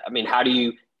 But I mean, how do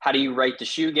you rate the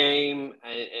shoe game?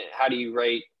 How do you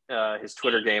rate his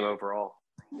Twitter game overall.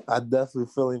 I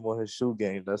definitely feel him on his shoe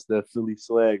game. That's that Philly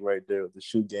swag right there with the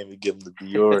shoe game. He give him the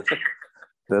Dior.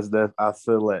 That's that. I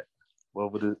feel that. Well,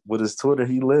 with his Twitter,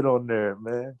 he lit on there,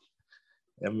 man.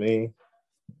 I mean,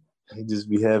 he just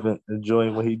be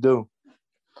enjoying what he do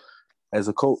as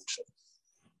a coach.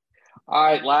 All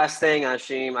right, last thing,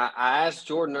 Isheem. I asked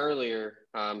Jordan earlier.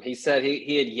 He said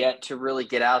he had yet to really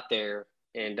get out there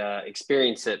and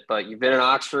experience it. But you've been in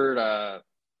Oxford.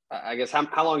 I guess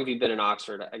how long have you been in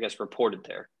Oxford? I guess reported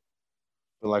there.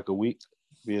 For like a week.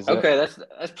 Okay,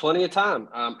 that's plenty of time.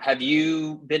 Have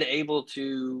you been able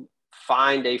to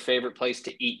find a favorite place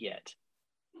to eat yet?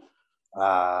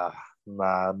 Nah,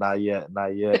 not yet.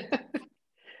 Not yet.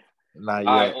 All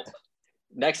right, well,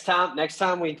 next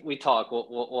time we talk,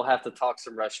 we'll have to talk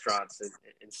some restaurants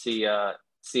and see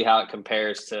how it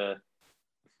compares to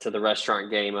the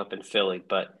restaurant game up in Philly.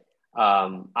 But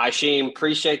Isheem,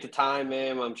 appreciate the time,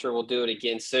 man. I'm sure we'll do it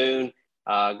again soon.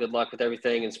 Good luck with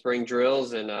everything in spring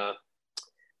drills and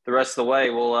the rest of the way.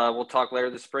 We'll talk later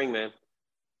this spring, man.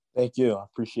 Thank you. I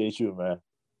appreciate you, man.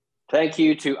 Thank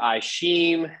you to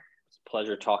Isheem. It's a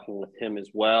pleasure talking with him as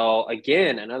well.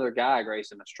 Again, another guy,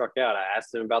 Grayson, I struck out. I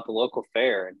asked him about the local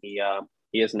fair, and he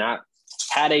has not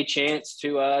had a chance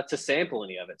to sample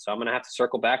any of it. So I'm going to have to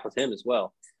circle back with him as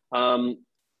well. All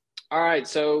right,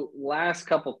 so last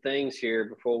couple things here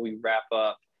before we wrap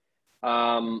up.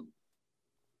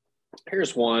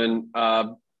 Here's one.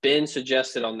 Ben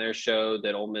suggested on their show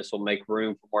that Ole Miss will make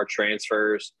room for more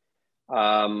transfers.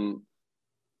 Somebody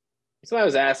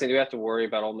was asking, do we have to worry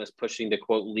about Ole Miss pushing the,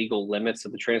 quote, legal limits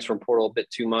of the transfer portal a bit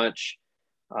too much?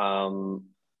 Going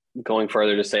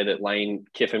further to say that Lane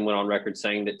Kiffin went on record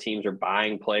saying that teams are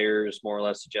buying players, more or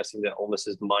less suggesting that Ole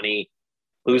Miss's money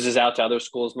loses out to other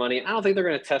schools' money. I don't think they're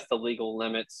going to test the legal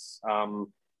limits. Are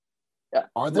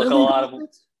there legal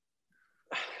limits?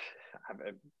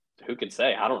 Who could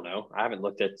say? I don't know. I haven't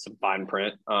looked at some fine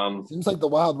print. Seems like the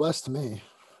Wild West to me.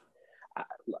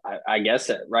 I guess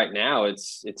that right now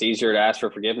it's easier to ask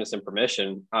for forgiveness and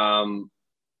permission. I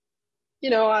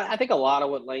think a lot of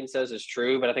what Lane says is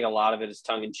true, but I think a lot of it is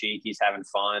tongue in cheek. He's having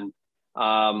fun.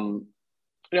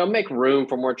 Make room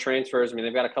for more transfers. I mean,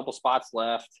 they've got a couple spots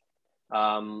left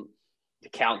to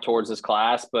count towards this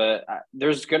class, but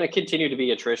there's going to continue to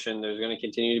be attrition. There's going to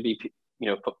continue to be,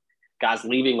 guys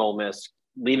leaving Ole Miss,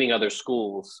 leaving other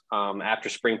schools after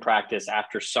spring practice,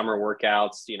 after summer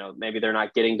workouts. Maybe they're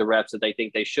not getting the reps that they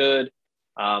think they should.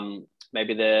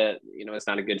 Maybe it's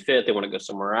not a good fit. They want to go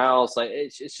somewhere else. Like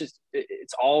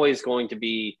it's always going to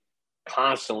be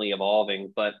constantly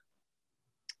evolving. But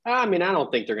I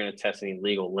don't think they're going to test any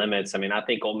legal limits. I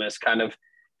think Ole Miss kind of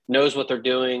knows what they're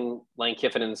doing. Lane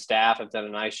Kiffin and the staff have done a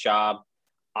nice job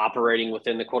operating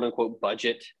within the quote unquote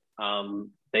budget.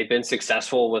 They've been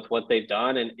successful with what they've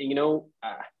done. And,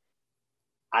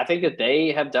 I think that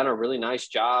they have done a really nice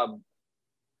job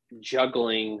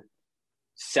juggling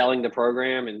selling the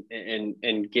program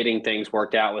and getting things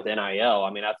worked out with NIL.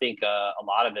 I think a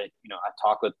lot of it, I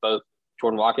talked with both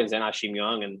Jordan Watkins and Isheem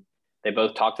Young, and they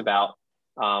both talked about,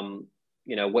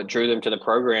 what drew them to the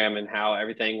program and how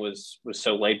everything was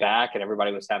so laid back and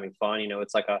everybody was having fun.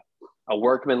 It's like a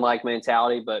workman-like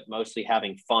mentality, but mostly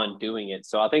having fun doing it.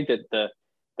 So I think that the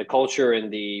culture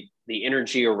and the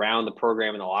energy around the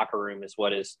program in the locker room is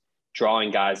what is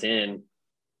drawing guys in.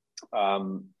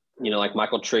 Like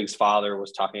Michael Trigg's father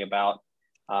was talking about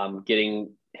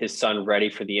getting his son ready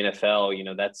for the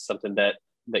NFL. That's something that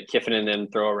Kiffin and them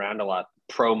throw around a lot.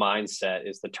 Pro mindset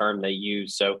is the term they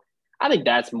use. So I think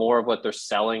that's more of what they're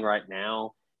selling right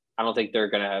now. I don't think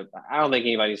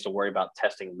anybody needs to worry about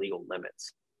testing legal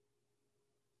limits.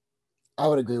 I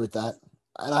would agree with that.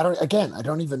 And I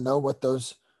don't even know what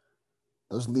those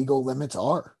legal limits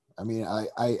are. I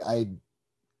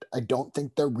don't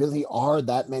think there really are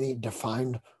that many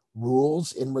defined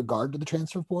rules in regard to the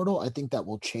transfer portal. I think that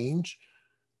will change.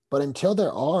 But until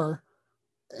there are,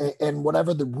 and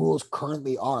whatever the rules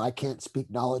currently are, I can't speak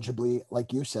knowledgeably,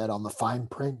 like you said, on the fine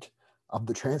print of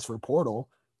the transfer portal.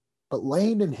 But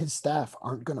Lane and his staff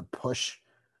aren't going to push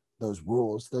those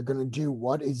rules. They're going to do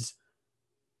what is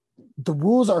 – the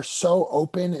rules are so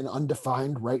open and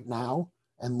undefined right now.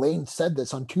 And Lane said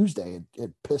this on Tuesday.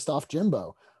 It pissed off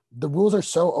Jimbo. The rules are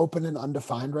so open and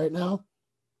undefined right now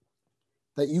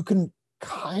that you can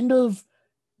kind of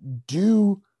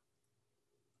do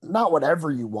not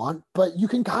whatever you want, but you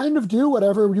can kind of do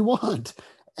whatever you want.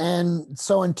 And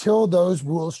so until those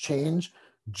rules change,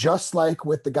 just like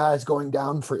with the guys going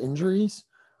down for injuries,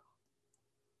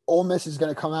 Ole Miss is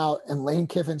going to come out and Lane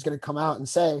Kiffin's going to come out and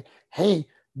say, hey,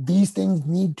 these things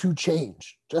need to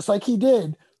change, just like he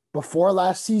did before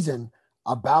last season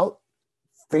about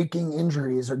faking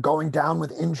injuries or going down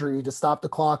with injury to stop the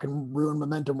clock and ruin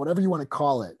momentum, whatever you want to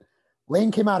call it.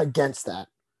 Lane came out against that.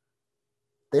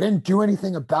 They didn't do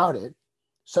anything about it,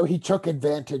 so he took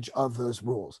advantage of those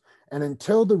rules. And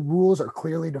until the rules are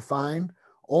clearly defined,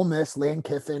 Ole Miss, Lane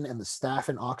Kiffin, and the staff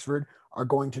in Oxford are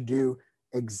going to do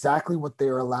exactly what they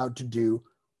are allowed to do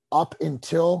up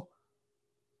until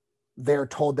they're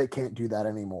told they can't do that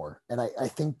anymore. And I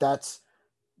think that's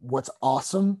what's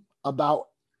awesome about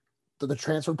the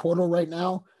transfer portal right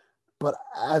now. But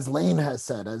as Lane has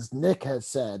said, as Nick has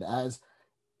said, as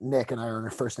Nick and I are on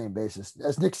a first name basis,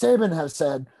 as Nick Saban has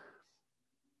said,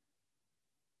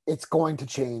 it's going to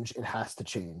change. It has to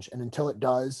change. And until it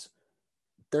does,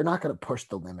 they're not going to push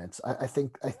the limits. I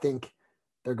think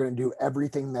they're going to do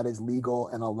everything that is legal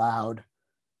and allowed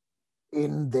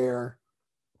in their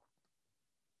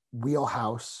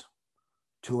wheelhouse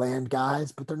to land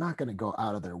guys, but they're not going to go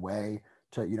out of their way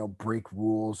to, break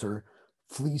rules or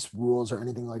fleece rules or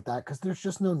anything like that, because there's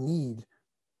just no need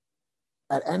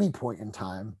at any point in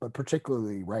time, but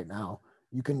particularly right now.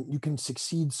 You can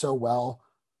succeed so well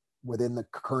within the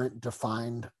current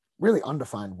defined, really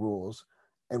undefined rules.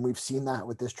 And we've seen that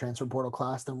with this transfer portal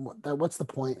class. Then what's the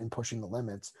point in pushing the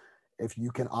limits if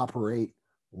you can operate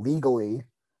legally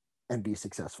and be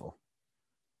successful?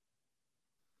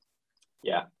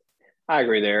 Yeah, I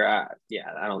agree there. I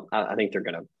think they're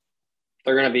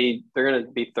gonna be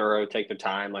thorough, take their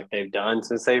time like they've done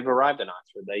since they've arrived in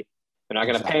Oxford. They're not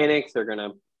gonna panic. They're gonna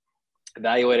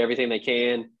evaluate everything they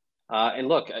can. And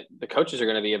look, the coaches are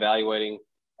gonna be evaluating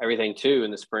everything too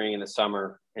in the spring and the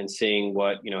summer and seeing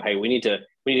what, hey, we need to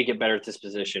get better at this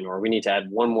position, or we need to add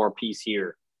one more piece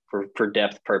here for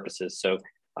depth purposes. So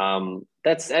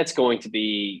that's going to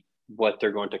be what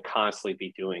they're going to constantly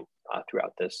be doing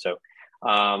throughout this. So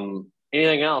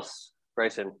anything else,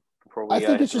 Grayson, before we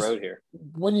hit the road here?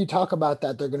 When you talk about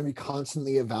that, they're going to be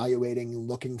constantly evaluating and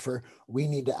looking for, we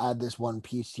need to add this one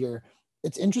piece here.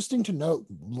 It's interesting to note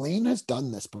Lane has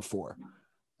done this before.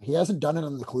 He hasn't done it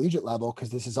on the collegiate level because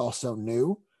this is also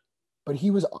new, but he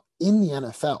was in the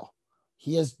NFL.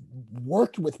 He has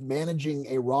worked with managing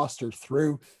a roster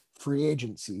through free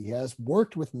agency. He has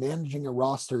worked with managing a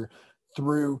roster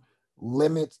through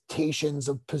limitations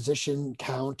of position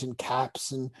count and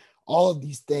caps and all of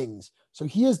these things. So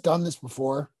he has done this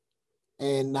before,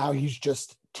 and now he's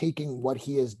just taking what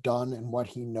he has done and what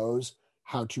he knows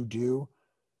how to do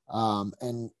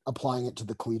and applying it to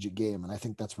the collegiate game. And I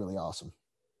think that's really awesome.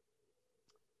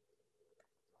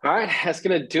 All right, that's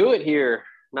going to do it here.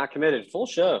 Not Committed. Full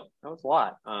show. That was a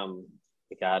lot.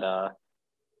 We got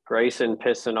Grayson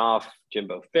pissing off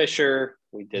Jimbo Fisher.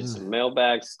 We did some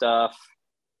mailbag stuff.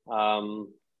 And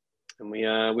we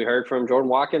heard from Jordan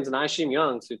Watkins and Isheem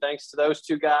Young. So thanks to those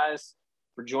two guys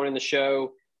for joining the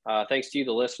show. Thanks to you,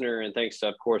 the listener, and thanks,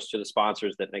 of course, to the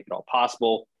sponsors that make it all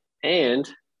possible. And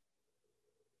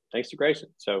thanks to Grayson.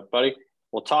 So, buddy,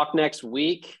 we'll talk next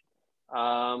week.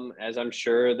 As I'm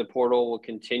sure the portal will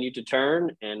continue to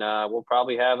turn, and we'll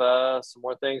probably have some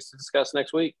more things to discuss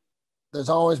next week. There's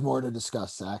always more to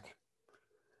discuss, Zach.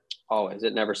 Always.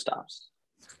 It never stops.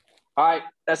 All right.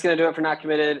 That's going to do it for Not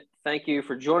Committed. Thank you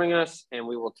for joining us, and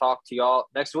we will talk to y'all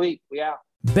next week. We out.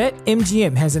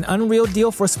 BetMGM has an unreal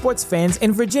deal for sports fans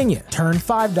in Virginia. Turn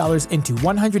 $5 into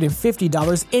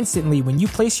 $150 instantly when you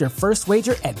place your first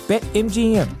wager at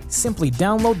BetMGM. Simply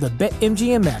download the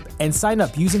BetMGM app and sign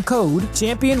up using code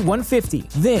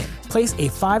Champion150. Then, place a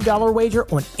 $5 wager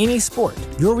on any sport.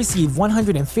 You'll receive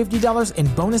 $150 in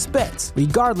bonus bets,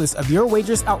 regardless of your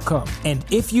wager's outcome. And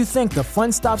if you think the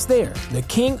fun stops there, the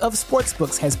king of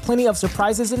sportsbooks has plenty of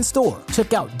surprises in store.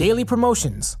 Check out daily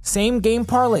promotions, same-game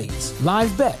parlays,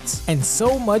 live bets, and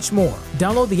so much more.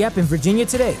 Download the app in Virginia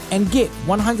today and get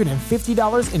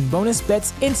 $150 in bonus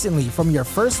bets instantly from your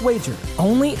first wager.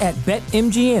 Only at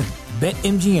BetMGM.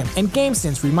 BetMGM and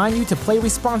GameSense remind you to play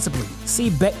responsibly. See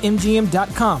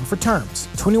BetMGM.com for terms.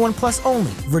 21 plus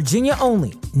only. Virginia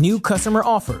only. New customer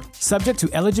offer. Subject to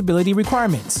eligibility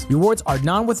requirements. Rewards are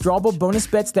non-withdrawable bonus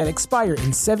bets that expire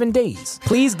in 7 days.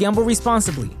 Please gamble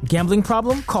responsibly. Gambling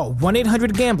problem? Call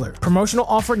 1-800-GAMBLER. Promotional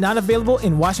offer not available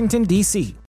in Washington, D.C.